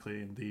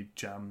musically, and they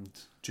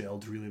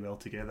gelled really well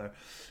together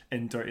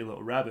in Dirty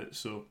Little Rabbit.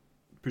 So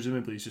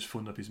presumably he's just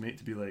phoned up his mate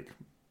to be like,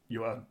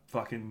 you want to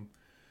fucking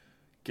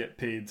get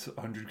paid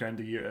 $100,000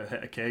 a year to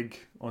hit a keg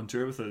on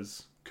tour with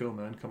us? Cool,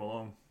 man, come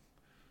along.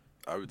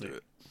 I would do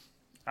it.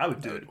 I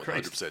would do it.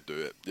 100% do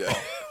it. Yeah.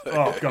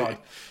 Oh god.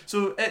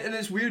 So, and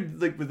it's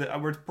weird, like, with it,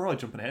 we're probably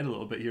jumping ahead a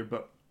little bit here,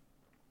 but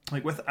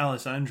like with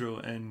Alessandro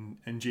and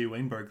Jay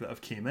Weinberg that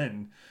have came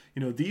in,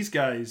 you know, these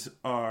guys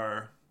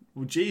are,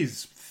 well,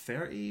 Jay's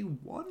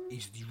 31.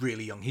 He's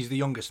really young. He's the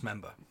youngest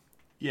member.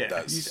 Yeah,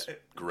 that's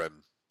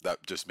grim.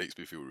 That just makes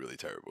me feel really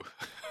terrible.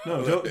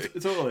 No,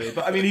 totally.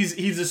 But I mean,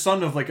 he's the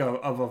son of like a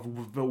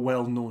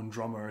well-known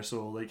drummer,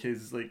 so like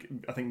his, like,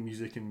 I think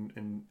music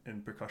and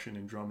percussion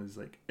and drum is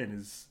like in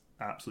his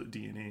absolute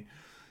DNA.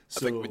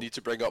 So, I think we need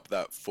to bring up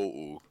that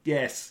photo.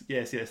 Yes,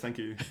 thank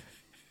you.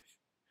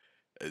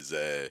 Is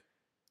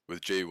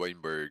with Jay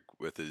Weinberg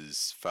with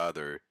his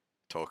father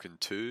talking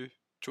to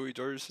Joey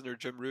Jordison or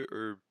Jim Root,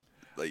 or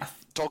like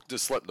talking to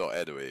Slipknot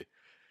anyway,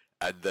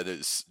 and then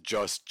it's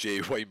just Jay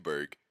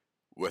Weinberg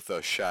with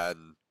a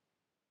Shan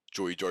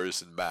Joey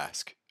Jordison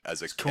mask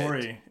as a kid.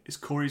 Corey. It's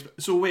Corey's.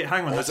 So wait,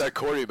 hang on. Oh, is that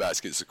Corey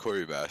mask? It's a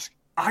Corey mask.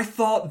 I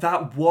thought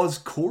that was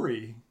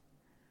Corey.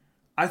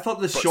 I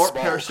thought the short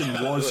person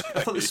was.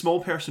 I thought the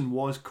small person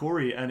was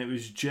Corey, and it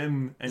was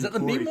Jim and Is that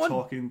Corey the meme one?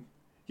 talking.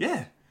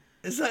 Yeah,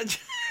 Is that?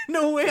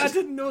 No way! I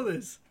didn't know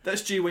this.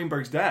 that's Jay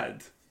Weinberg's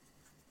dad,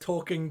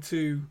 Talking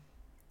to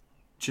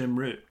Jim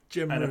Root.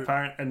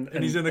 Root. And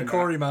he's in a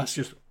Corey mask,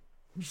 just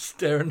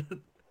staring.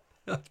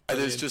 And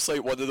it's just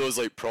like one of those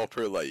like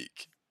proper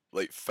like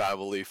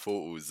family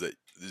photos that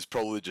is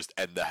probably just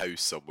in the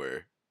house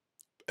somewhere.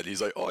 And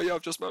he's like, oh yeah,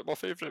 I've just met my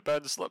favourite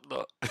band,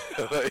 Slipknot.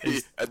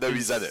 And now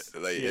he's in it.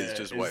 Like, yeah, it's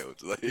just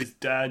wild. Like, his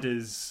dad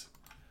is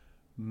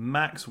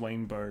Max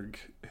Weinberg,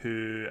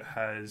 who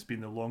has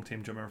been the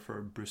long-time drummer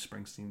for Bruce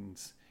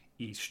Springsteen's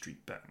E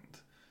Street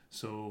Band.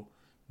 So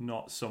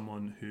not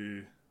someone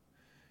who,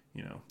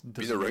 you know,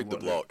 been around the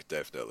block,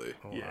 definitely.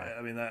 Yeah,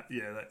 I mean that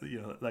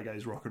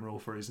guy's rock and roll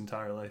for his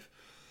entire life.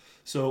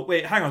 So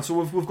wait, hang on. So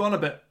we've gone a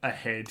bit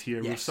ahead here.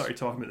 Yes. We've started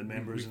talking about the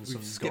members and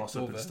some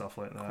gossip and stuff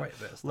like that. Quite a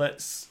bit.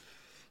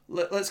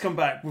 Let's come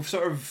back. We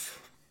sort of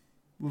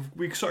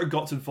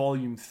got to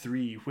Volume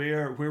 3.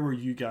 Where were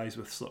you guys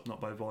with Slipknot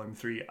by Volume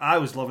 3? I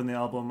was loving the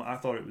album. I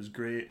thought it was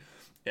great.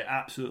 It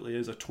absolutely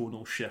is a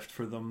tonal shift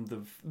for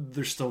them.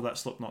 There's still that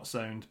Slipknot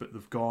sound, but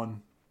they've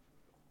gone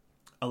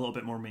a little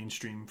bit more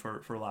mainstream,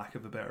 for lack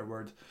of a better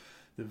word.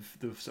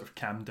 They've sort of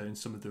calmed down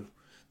some of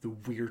the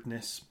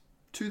weirdness.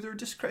 To their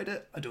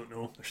discredit, I don't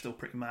know. They're still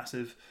pretty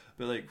massive,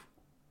 but like,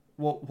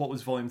 what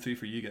was Volume 3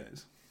 for you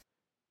guys?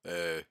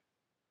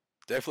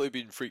 Definitely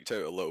been freaked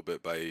out a little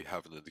bit by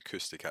having an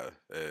acoustic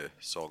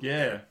song.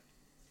 Yeah.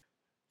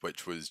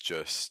 Which was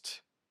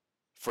just,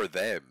 for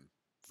them,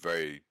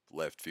 very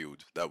left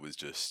field. That was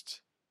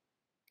just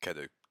kind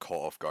of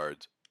caught off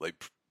guard.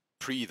 Like,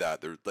 pre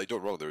that, like, don't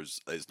get me wrong,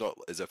 it's not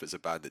as if it's a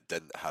band that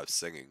didn't have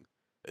singing.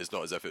 It's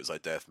not as if it was a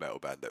death metal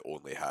band that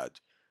only had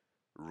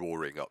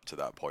roaring up to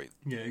that point.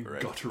 Yeah,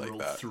 guttural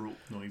like throat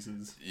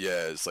noises.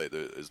 Yeah, it's like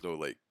there's no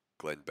like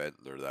Glenn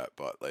Benton or that,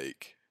 but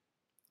like,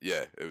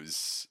 yeah, it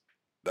was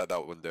that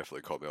one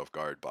definitely caught me off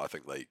guard. But I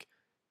think like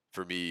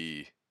for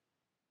me,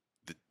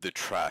 the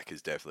track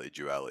is definitely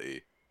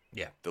Duality.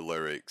 Yeah, the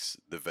lyrics,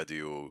 the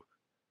video,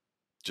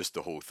 just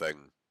the whole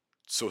thing,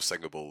 so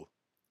singable,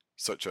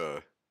 such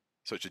a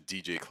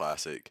DJ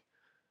classic.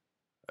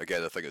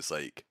 Again, I think it's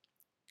like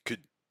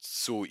could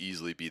so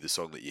easily be the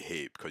song that you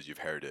hate because you've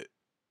heard it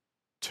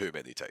too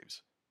many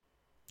times.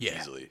 Yeah,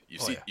 easily.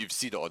 You've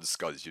seen it on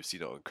Scuds, you've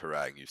seen it on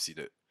Kerrang, you've seen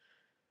it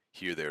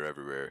here, there,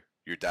 everywhere.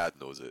 Your dad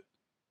knows it.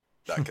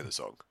 That kind of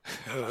song.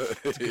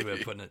 That's a good way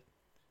of putting it.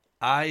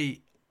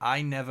 I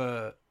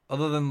never,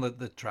 other than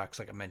the tracks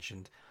like I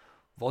mentioned,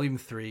 Volume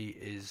 3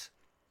 is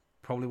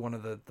probably one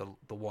of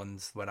the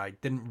ones when I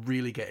didn't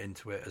really get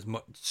into it as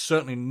much.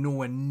 Certainly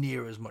nowhere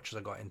near as much as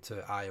I got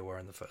into Iowa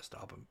in the first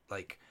album.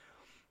 Like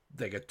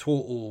a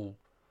total.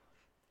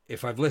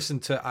 If I've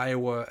listened to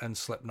Iowa and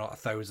Slipknot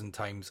 1,000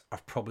 times,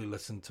 I've probably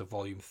listened to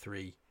Volume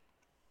 3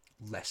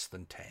 less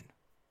than 10.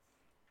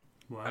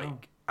 Wow.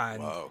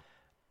 Wow.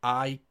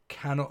 I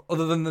cannot,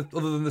 other than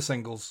the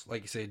singles,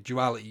 like you said,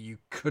 Duality, you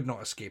could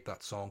not escape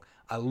that song.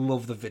 I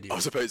love the video. I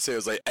was about to say, I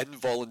was like,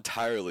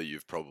 involuntarily,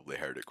 you've probably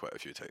heard it quite a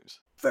few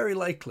times. Very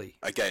likely.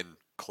 Again,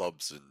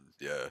 clubs and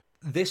yeah.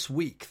 This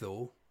week,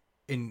 though,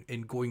 in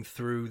going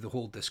through the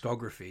whole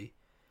discography,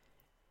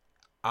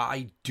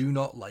 I do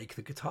not like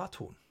the guitar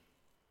tone.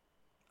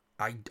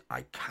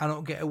 I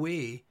cannot get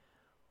away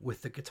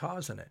with the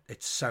guitars in it.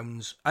 It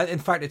sounds, in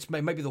fact, it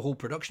might be the whole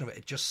production of it.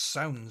 It just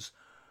sounds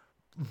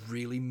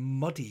really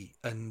muddy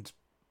and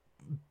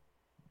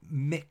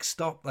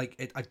mixed up.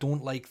 Like I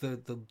don't like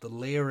the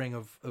layering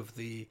of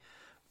the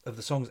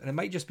songs, and it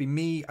might just be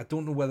me. I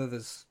don't know whether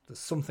there's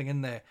something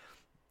in there.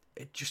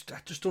 I just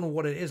don't know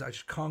what it is. I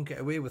just can't get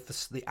away with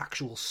the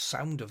actual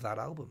sound of that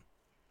album.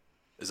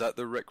 Is that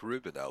the Rick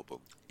Rubin album?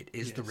 It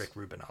is the Rick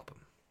Rubin album,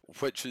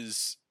 which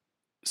is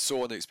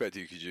so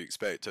unexpected because you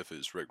expect if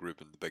it's Rick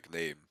Rubin, the big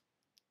name,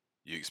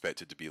 you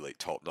expect it to be like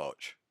top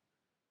notch.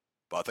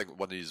 But I think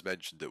when he's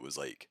mentioned it was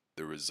like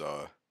there was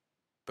a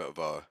bit of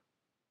a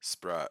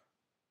sprat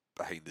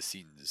behind the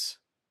scenes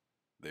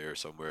there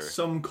somewhere.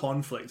 Some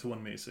conflict,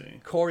 one may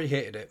say. Corey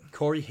hated it.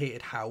 Corey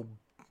hated how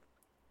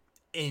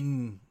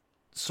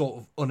sort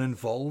of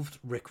uninvolved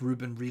Rick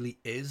Rubin really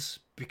is,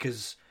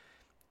 because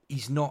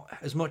he's not,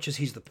 as much as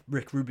he's the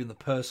Rick Rubin the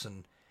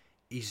person,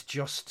 he's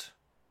just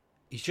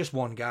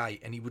one guy,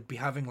 and he would be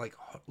having like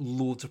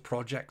loads of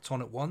projects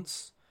on at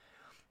once.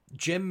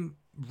 Jim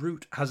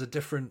Root has a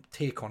different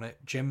take on it.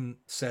 Jim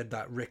said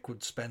that Rick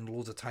would spend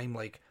loads of time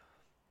like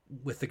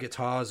with the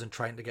guitars and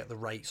trying to get the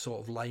right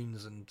sort of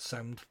lines and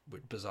sound,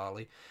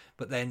 bizarrely.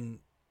 But then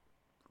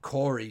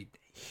Corey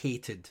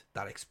hated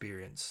that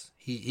experience.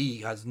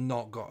 He has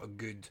not got a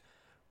good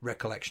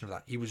recollection of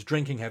that. He was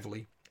drinking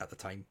heavily at the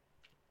time,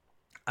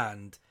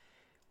 and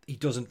he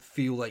doesn't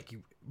feel like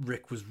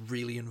Rick was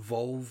really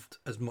involved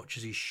as much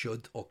as he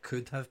should or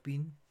could have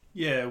been.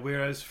 Yeah,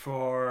 whereas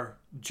for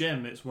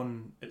Jim, it's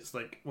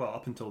like, well,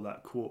 up until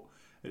that quote,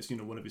 it's, you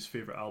know, one of his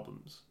favourite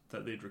albums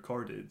that they'd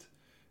recorded.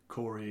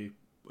 Corey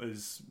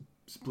is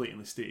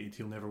blatantly stated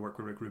he'll never work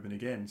with Rick Rubin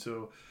again.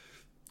 So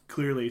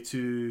clearly,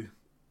 two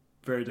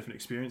very different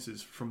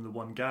experiences from the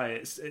one guy.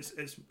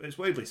 It's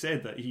widely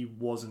said that he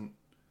wasn't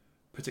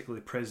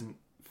particularly present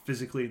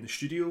physically in the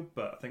studio,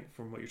 but I think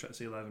from what you're trying to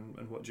say, Lev,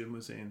 and what Jim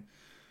was saying,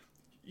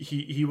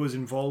 he was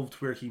involved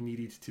where he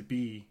needed to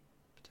be,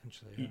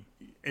 potentially,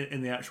 yeah,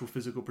 in the actual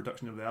physical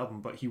production of the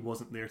album, but he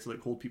wasn't there to like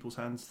hold people's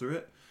hands through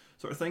it,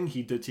 sort of thing.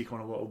 He did take on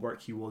a lot of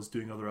work. He was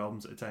doing other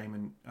albums at the time,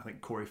 and I think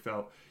Corey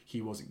felt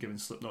he wasn't giving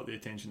Slipknot the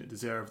attention it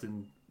deserved,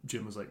 and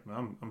Jim was like,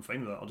 I'm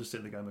fine with that. I'll just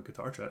send the guy my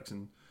guitar tracks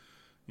and,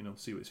 you know,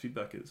 see what his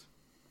feedback is.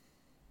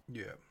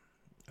 Yeah,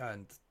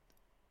 and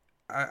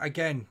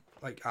again,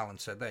 like Alan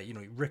said there, you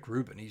know, Rick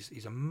Rubin,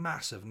 he's a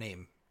massive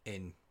name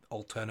in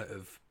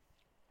alternative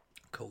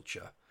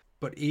culture,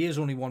 but he is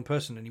only one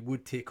person, and he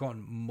would take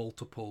on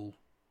multiple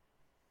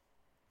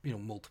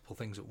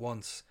things at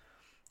once.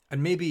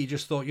 And maybe he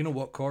just thought, you know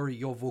what, Corey,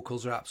 your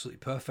vocals are absolutely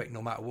perfect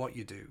no matter what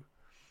you do.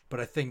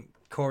 But I think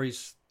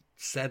Corey's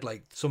said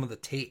like some of the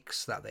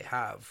takes that they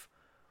have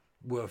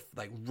were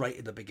like right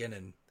at the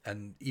beginning,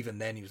 and even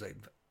then he was like,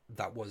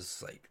 that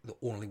was like the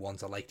only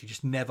ones I liked. He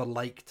just never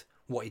liked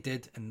what he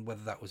did, and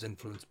whether that was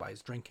influenced by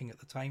his drinking at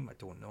the time, I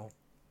don't know.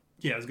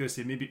 Yeah, I was going to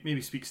say,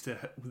 maybe speaks to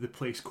the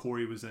place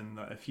Corey was in,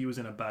 that if he was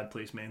in a bad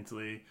place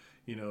mentally,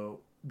 you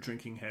know,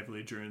 drinking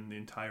heavily during the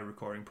entire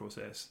recording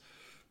process,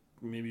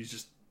 maybe he's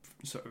just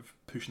sort of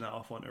pushing that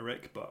off onto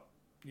Rick. But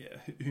yeah,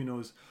 who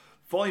knows.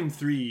 Volume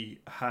 3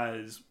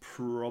 has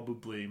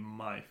probably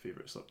my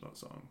favourite Slipknot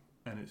song,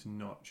 and it's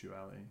not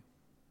Duality.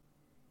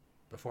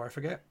 Before I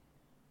forget.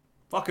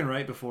 Fucking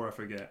right, Before I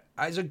Forget.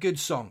 It's a good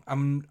song.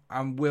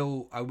 I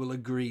will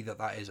agree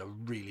that is a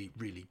really,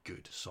 really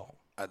good song.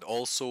 And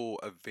also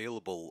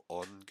available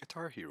on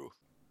Guitar Hero.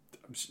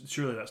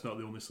 Surely that's not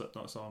the only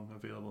Slipknot song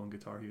available on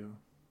Guitar Hero.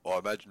 Oh, I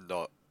imagine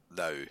not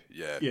now.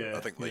 Yeah. I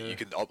think like you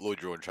can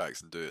upload your own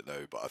tracks and do it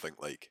now, but I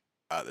think like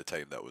at the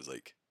time that was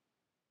like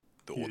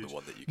the only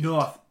one that you could.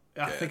 No,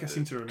 I think I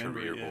seem to remember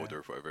career it, mode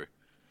or whatever.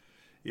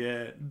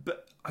 Yeah,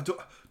 but I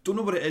don't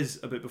know what it is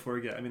about Before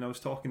I Get. I mean, I was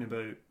talking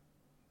about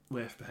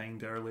Left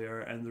Behind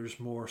earlier, and there's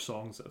more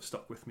songs that have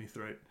stuck with me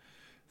throughout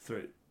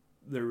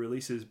their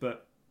releases,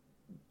 but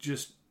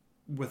just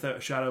without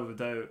a shadow of a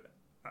doubt,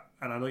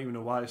 and I don't even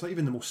know why, it's not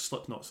even the most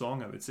Slipknot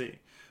song, I would say,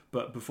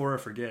 but Before I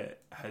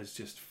Forget has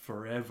just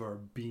forever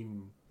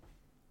been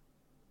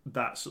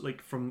that, so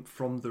like from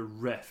the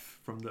riff,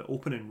 from the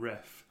opening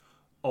riff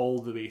all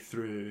the way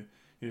through.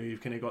 You know,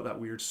 you've kind of got that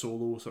weird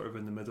solo sort of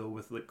in the middle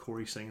with like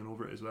Corey singing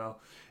over it as well.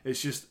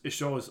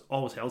 It's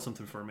always held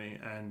something for me,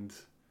 and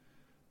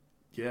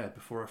yeah,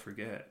 Before I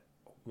Forget,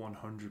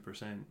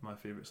 100% my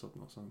favourite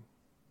Slipknot song.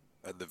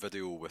 And the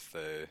video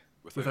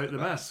without the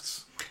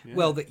masks. Yeah.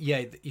 Well,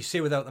 you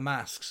say without the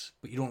masks,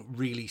 but you don't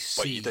really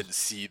see. But you didn't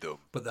see them.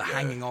 But they're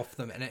hanging off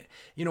them, and it.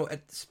 You know,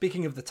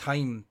 speaking of the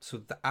time,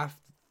 so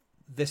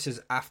this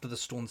is after the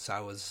Stone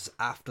Sours,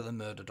 after the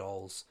Murder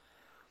Dolls.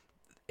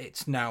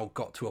 It's now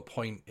got to a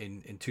point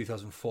in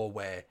 2004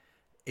 where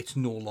it's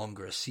no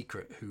longer a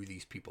secret who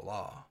these people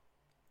are,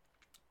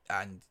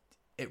 and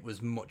it was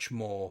much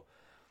more.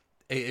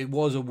 It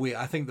was a weird.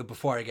 I think the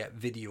Before I Get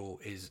video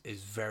is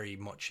very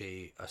much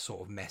a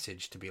sort of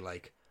message to be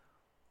like,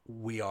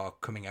 we are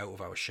coming out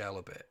of our shell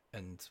a bit,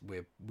 and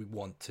we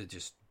want to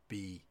just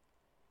be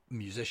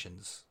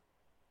musicians,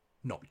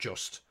 not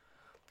just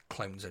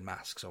clowns in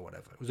masks or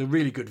whatever. It was a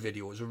really good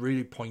video. It was a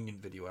really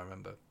poignant video, I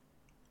remember.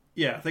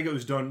 Yeah, I think it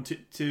was done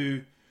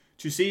to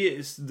say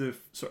it's the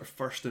sort of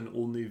first and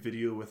only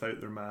video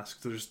without their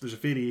masks. There's a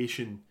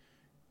variation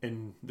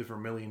in the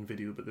Vermilion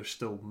video, but they're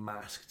still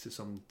masked to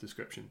some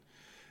description.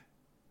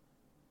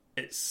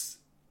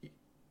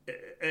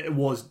 It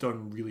was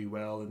done really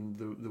well, and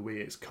the way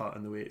it's cut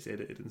and the way it's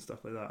edited and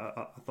stuff like that,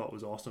 I thought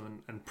was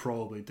awesome, and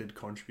probably did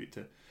contribute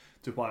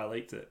to why I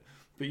liked it.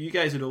 But you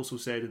guys had also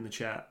said in the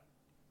chat,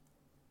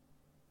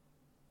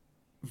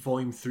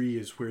 Volume 3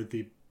 is where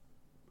they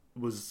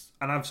was,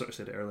 and I've sort of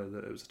said it earlier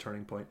that it was a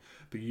turning point,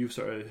 but you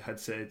sort of had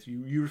said,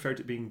 you referred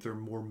to it being their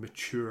more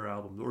mature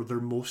album, or their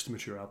most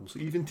mature album. So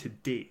even to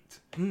date,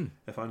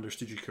 if I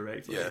understood you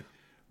correctly,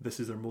 this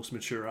is their most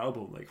mature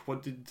album. Like,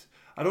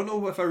 I don't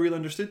know if I really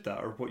understood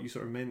that, or what you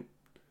sort of meant,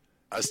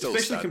 I still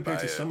especially compared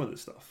to some of the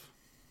stuff.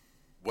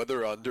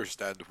 Whether I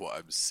understand what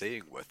I'm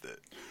saying with it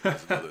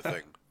is another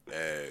thing.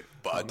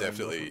 But I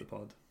definitely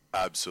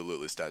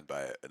absolutely stand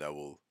by it, and I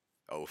will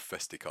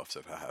fisticuffs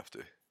if I have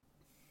to.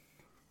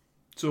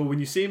 So when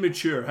you say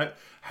mature,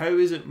 how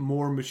is it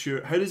more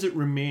mature? How does it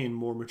remain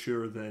more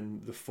mature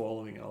than the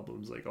following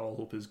albums, like All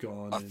Hope Is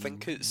Gone? I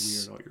think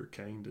it's We Are Not Your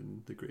Kind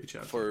and The Great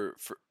Chapter.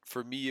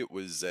 For me, it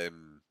was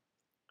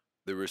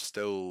they were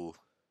still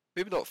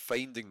maybe not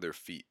finding their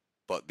feet,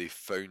 but they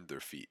found their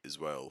feet as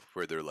well.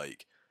 Where they're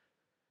like,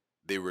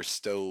 they were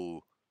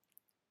still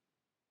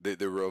they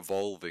were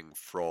evolving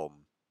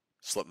from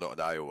Slipknot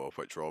and Iowa,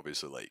 which were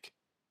obviously like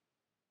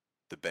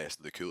the best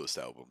and the coolest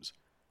albums.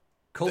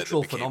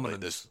 Cultural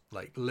phenomenons,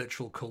 like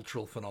literal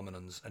cultural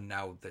phenomenons, and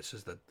now this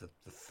is the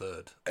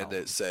third and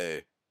album. It's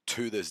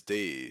to this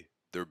day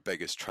their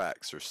biggest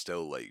tracks are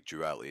still like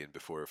Duality and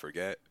Before I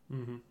Forget.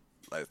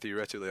 Like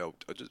theoretically, I'll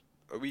just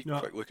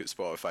quick look at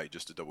Spotify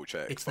just to double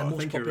check. It's their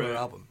most popular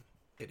album.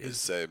 It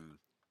is.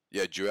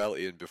 It's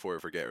Duality and Before I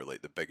Forget are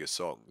like the biggest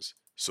songs,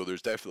 so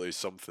there's definitely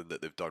something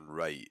that they've done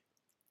right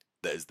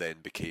that has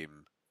then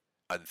became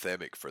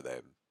anthemic for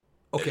them.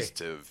 Okay,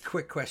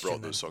 quick question.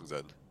 Brought those songs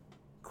in.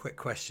 Quick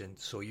question.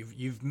 So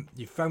you've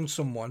found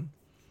someone,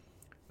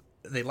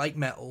 they like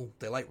metal,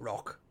 they like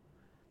rock,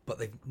 but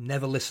they've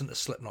never listened to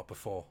Slipknot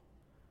before.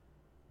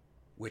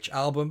 Which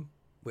album,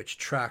 which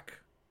track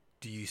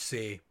do you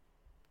say,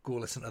 go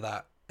listen to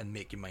that and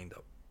make your mind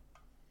up?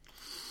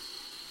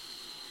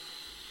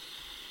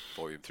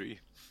 Volume 3.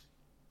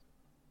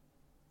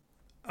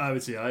 I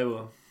would say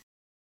Iowa.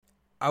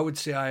 I would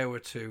say Iowa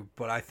too,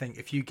 but I think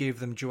if you gave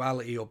them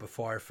Duality or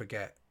Before I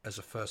Forget as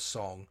a first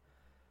song,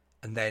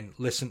 and then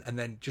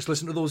just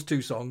listen to those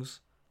two songs,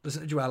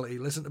 listen to Duality,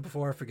 listen to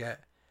Before I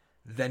Forget,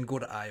 then go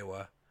to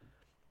Iowa,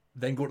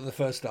 then go to the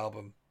first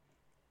album,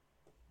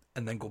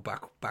 and then go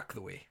back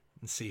the way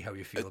and see how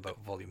you feel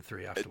about Volume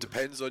 3 afterwards. It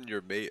depends on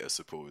your mate, I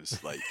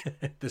suppose. Like,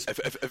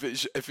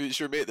 if it's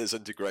your mate that's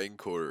into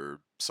grindcore or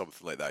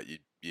something like that,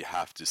 you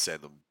have to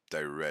send them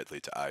directly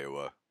to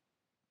Iowa.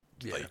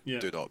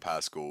 Do not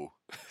pass go,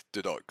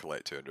 do not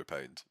collect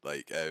 £200.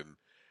 Like,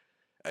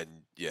 and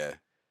yeah.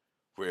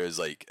 Whereas,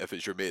 like, if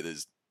it's your mate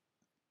that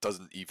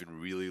doesn't even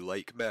really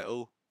like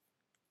metal,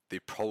 they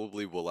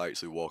probably will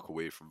actually walk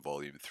away from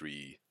Volume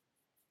 3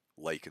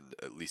 liking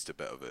at least a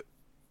bit of it.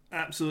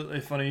 Absolutely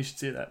funny you should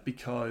say that,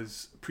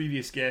 because a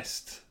previous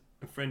guest,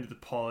 a friend of the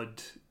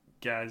pod,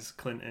 Gaz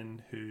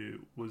Clinton, who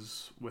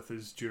was with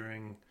us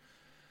during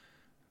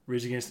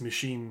Rage Against the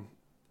Machine,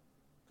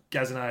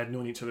 Gaz and I had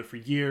known each other for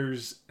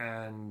years,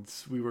 and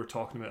we were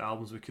talking about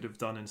albums we could have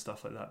done and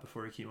stuff like that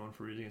before he came on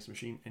for Rage Against the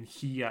Machine, and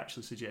he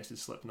actually suggested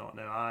Slipknot.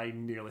 Now, I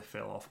nearly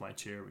fell off my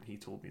chair when he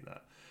told me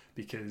that,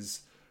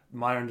 because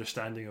my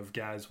understanding of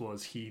Gaz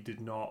was he did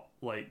not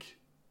like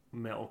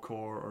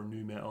metalcore or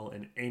nu metal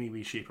in any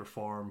way, shape or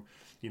form.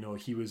 You know,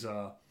 he was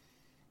a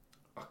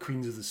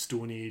Queens of the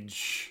Stone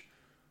Age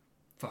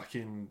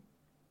fucking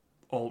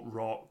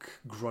alt-rock,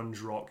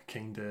 grunge rock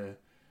kind of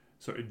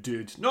sort of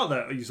dude. Not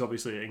that he's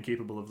obviously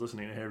incapable of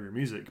listening to heavier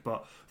music,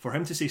 but for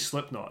him to say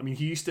Slipknot, I mean,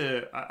 he used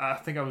to, I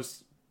think I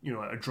was, you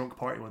know, at a drunk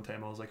party one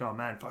time, I was like, oh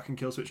man, fucking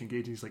Killswitch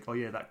Engage, and he's like, oh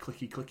yeah, that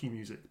clicky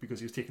music, because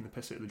he was taking the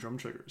piss out of the drum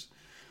triggers,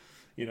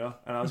 you know,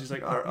 and I was just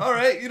like, all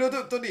right, you know,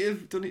 don't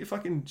need to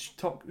fucking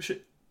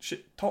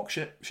talk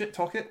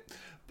it,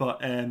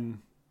 but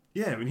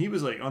yeah, when he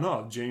was like, oh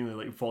no,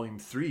 genuinely like Volume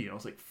 3, I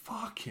was like,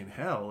 fucking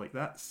hell, like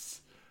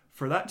that's,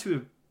 for that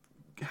to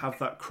have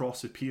that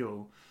cross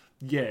appeal,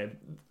 yeah,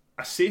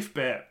 a safe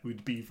bet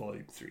would be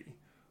Volume 3,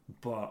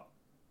 but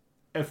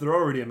if they're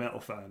already a metal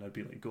fan, I'd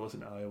be like, go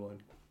listen to Iowa and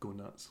go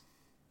nuts.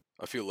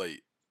 I feel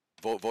like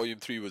Volume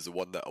 3 was the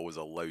one that I was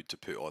allowed to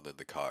put on in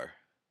the car.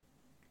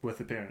 With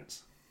the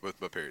parents?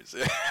 With my parents.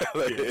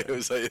 It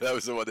was like, that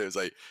was the one that was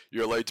like,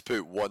 you're allowed to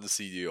put one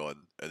CD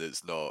on, and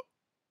it's not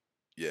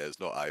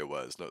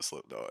Iowa, it's not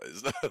Slipknot,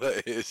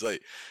 it's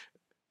like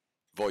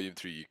Volume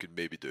 3, you could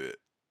maybe do it.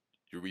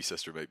 Your wee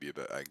sister might be a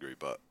bit angry,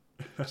 but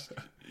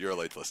you're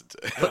allowed to listen to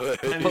it.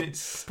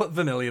 Put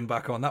Vanillion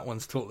back on. That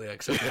one's totally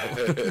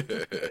acceptable.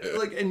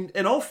 Like,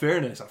 in all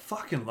fairness, I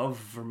fucking love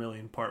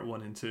Vermilion Part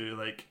 1 and 2.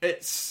 Like,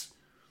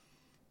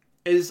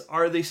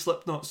 are they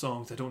Slipknot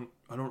songs? I don't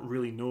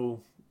really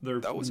know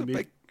that was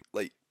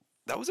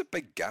a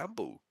big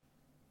gamble.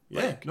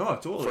 Yeah, Like, no,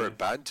 totally. for a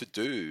band to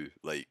do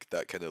like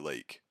that kind of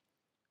like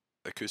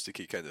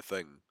acousticy kind of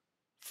thing,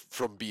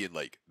 from being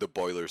like the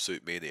Boiler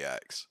Suit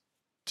Maniacs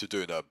to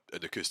doing an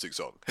acoustic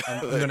song.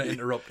 I'm going to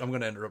interrupt. I'm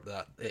going to interrupt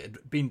that. It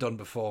had been done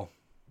before.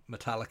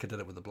 Metallica did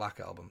it with the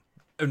Black Album.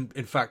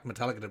 In fact,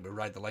 Metallica did it with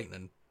Ride the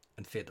Lightning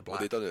and Fade to Black.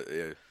 Well, they done it.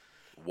 Yeah,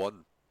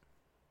 one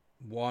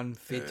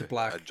Fade to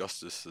Black, and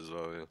Justice as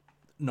well. Yeah.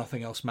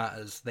 Nothing Else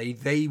Matters.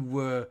 They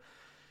were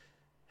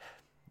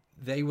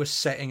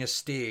setting a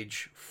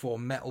stage for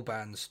metal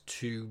bands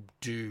to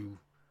do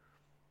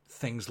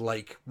things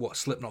like what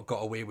Slipknot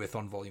got away with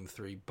on Volume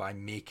 3 by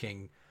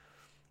making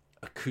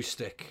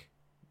acoustic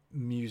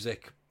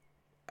music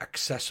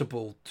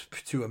accessible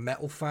to a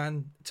metal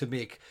fan,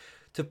 to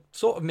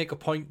sort of make a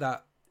point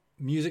that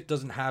music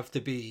doesn't have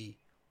to be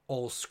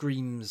all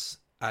screams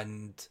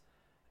and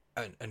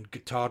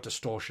guitar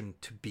distortion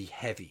to be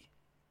heavy.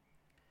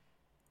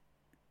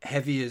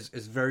 Heavy is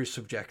very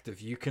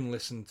subjective. You can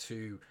listen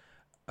to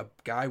a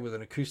guy with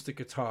an acoustic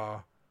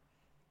guitar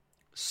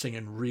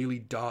singing really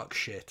dark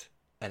shit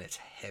and it's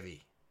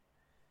heavy.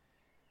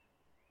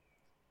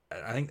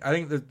 I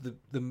think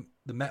the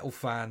metal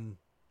fan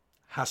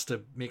has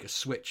to make a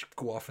switch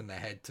go off in their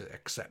head to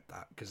accept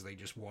that, because they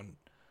just want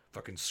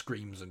fucking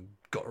screams and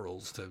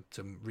gutturals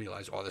to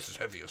realize, oh, this is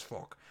heavy as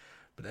fuck.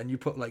 But then you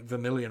put like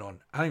Vermilion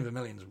on. I think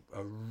Vermilion's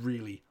a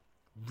really,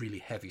 really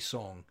heavy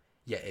song,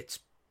 yet it's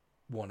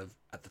one of,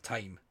 at the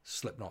time,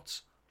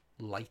 Slipknot's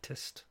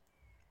lightest.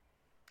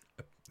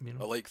 You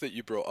know? I like that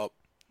you brought up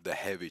the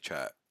heavy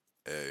chat,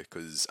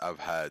 because I've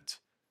had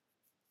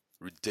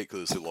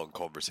ridiculously long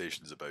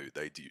conversations about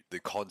the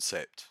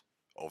concept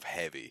of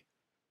heavy,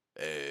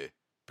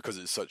 because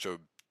it's such a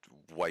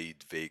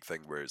wide, vague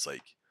thing where it's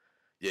like,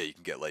 yeah, you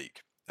can get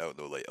like, I don't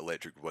know, like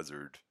Electric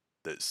Wizard,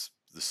 that's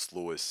the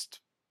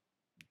slowest,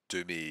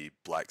 doomy,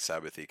 Black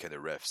Sabbathy kind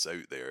of riffs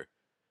out there,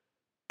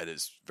 and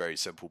it's very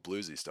simple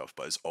bluesy stuff,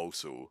 but it's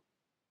also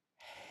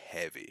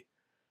heavy.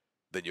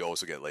 Then you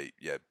also get like,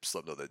 yeah,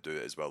 Slipknot that do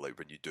it as well, like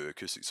when you do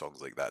acoustic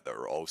songs like that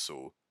are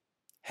also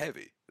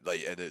heavy,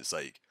 like, and it's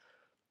like,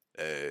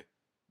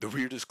 the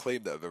weirdest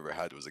claim that I've ever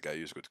had was a guy I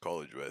used to go to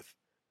college with,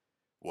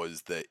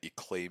 was that he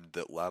claimed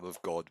that Lamb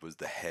of God was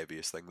the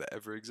heaviest thing that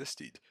ever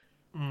existed.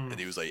 And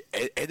he was like,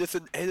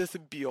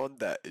 anything beyond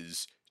that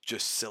is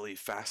just silly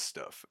fast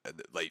stuff.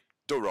 And like,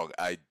 don't wrong,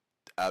 I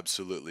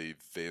absolutely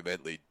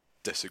vehemently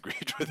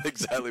disagreed with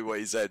exactly what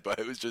he said, but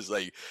it was just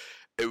like,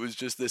 it was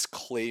just this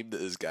claim that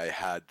this guy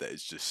had that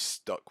has just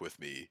stuck with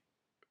me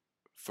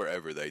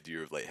forever, the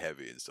idea of like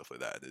heavy and stuff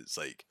like that. And it's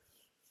like,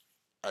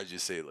 I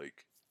just say,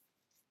 like,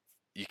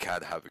 you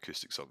can have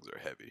acoustic songs that are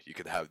heavy. You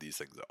can have these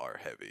things that are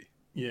heavy.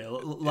 Yeah,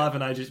 Lav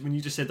and I just, when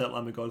you just said that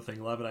Lamb of God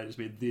thing, Lav and I just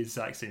made the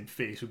exact same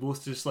face. We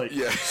both just like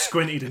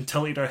squinted and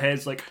tilted our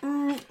heads like,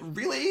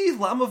 really?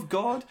 Lamb of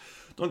God?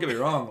 Don't get me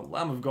wrong,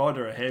 Lamb of God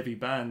are a heavy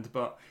band,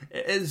 but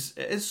it is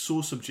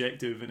so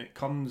subjective, and it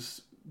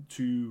comes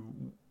to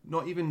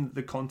not even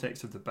the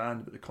context of the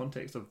band, but the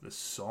context of the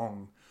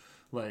song.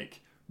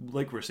 Like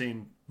we're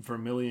saying,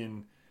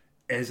 Vermilion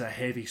is a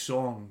heavy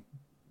song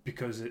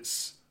because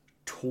it's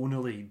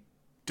tonally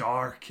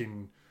dark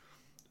and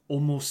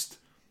almost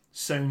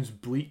sounds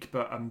bleak,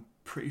 but I'm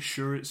pretty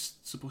sure it's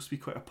supposed to be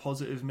quite a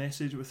positive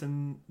message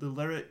within the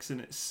lyrics,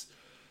 and it's,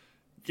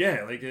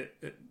 yeah, like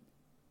it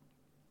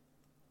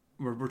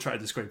we're trying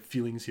to describe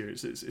feelings here.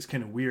 It's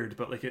kind of weird,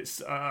 but like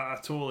it's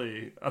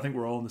totally, I think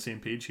we're all on the same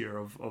page here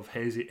of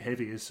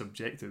heavy is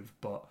subjective,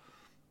 but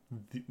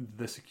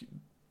this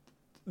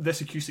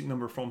acoustic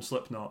number from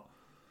Slipknot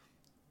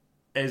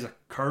is a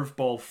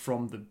curveball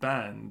from the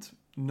band,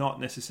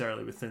 not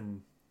necessarily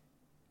within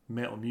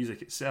metal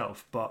music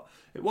itself, but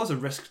it was a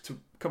risk. To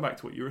come back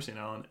to what you were saying,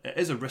 Alan, it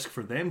is a risk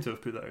for them to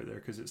have put that out there,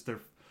 because it's their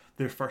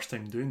first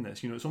time doing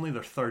this. You know, it's only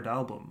their third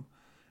album,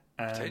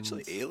 and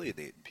potentially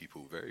alienating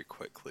people very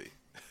quickly.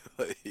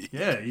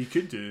 Yeah, you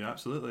could do,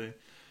 absolutely.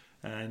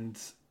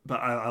 But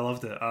I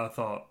loved it. I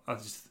thought,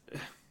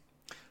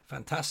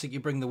 fantastic you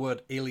bring the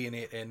word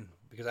alienate in,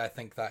 because I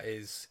think that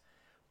is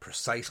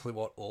precisely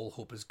what All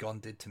Hope Is Gone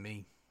did to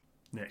me.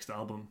 Next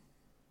album.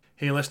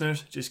 Hey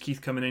listeners, just Keith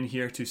coming in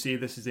here to say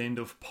this is the end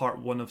of part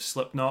 1 of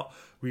Slipknot.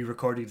 We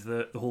recorded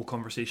the whole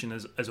conversation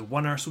as a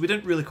oneer, so we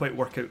didn't really quite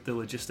work out the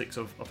logistics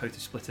of how to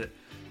split it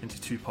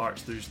into 2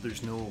 parts.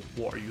 There's no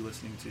what are you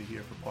listening to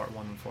here for part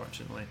 1,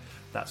 unfortunately.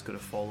 That's going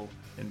to follow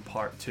in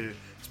part 2.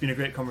 It's been a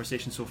great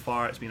conversation so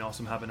far. It's been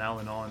awesome having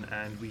Alan on,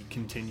 and we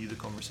continue the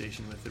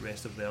conversation with the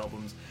rest of the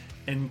albums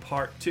in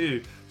part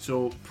 2.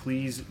 So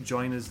please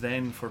join us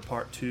then for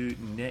part 2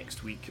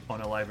 next week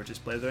on Alive or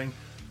Just Blethering.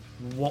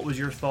 What was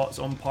your thoughts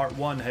on part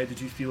 1? How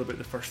did you feel about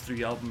the first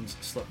 3 albums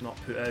Slipknot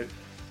put out?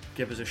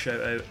 Give us a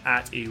shout out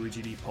at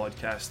AOGD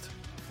Podcast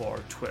for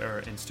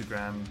Twitter,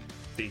 Instagram,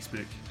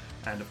 Facebook,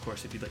 and of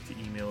course if you'd like to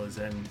email us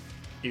in,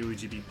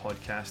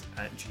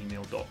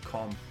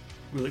 aogdpodcast@gmail.com.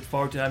 We look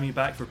forward to having you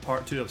back for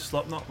part 2 of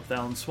Slipknot with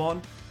Alan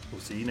Swan.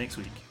 We'll see you next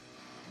week.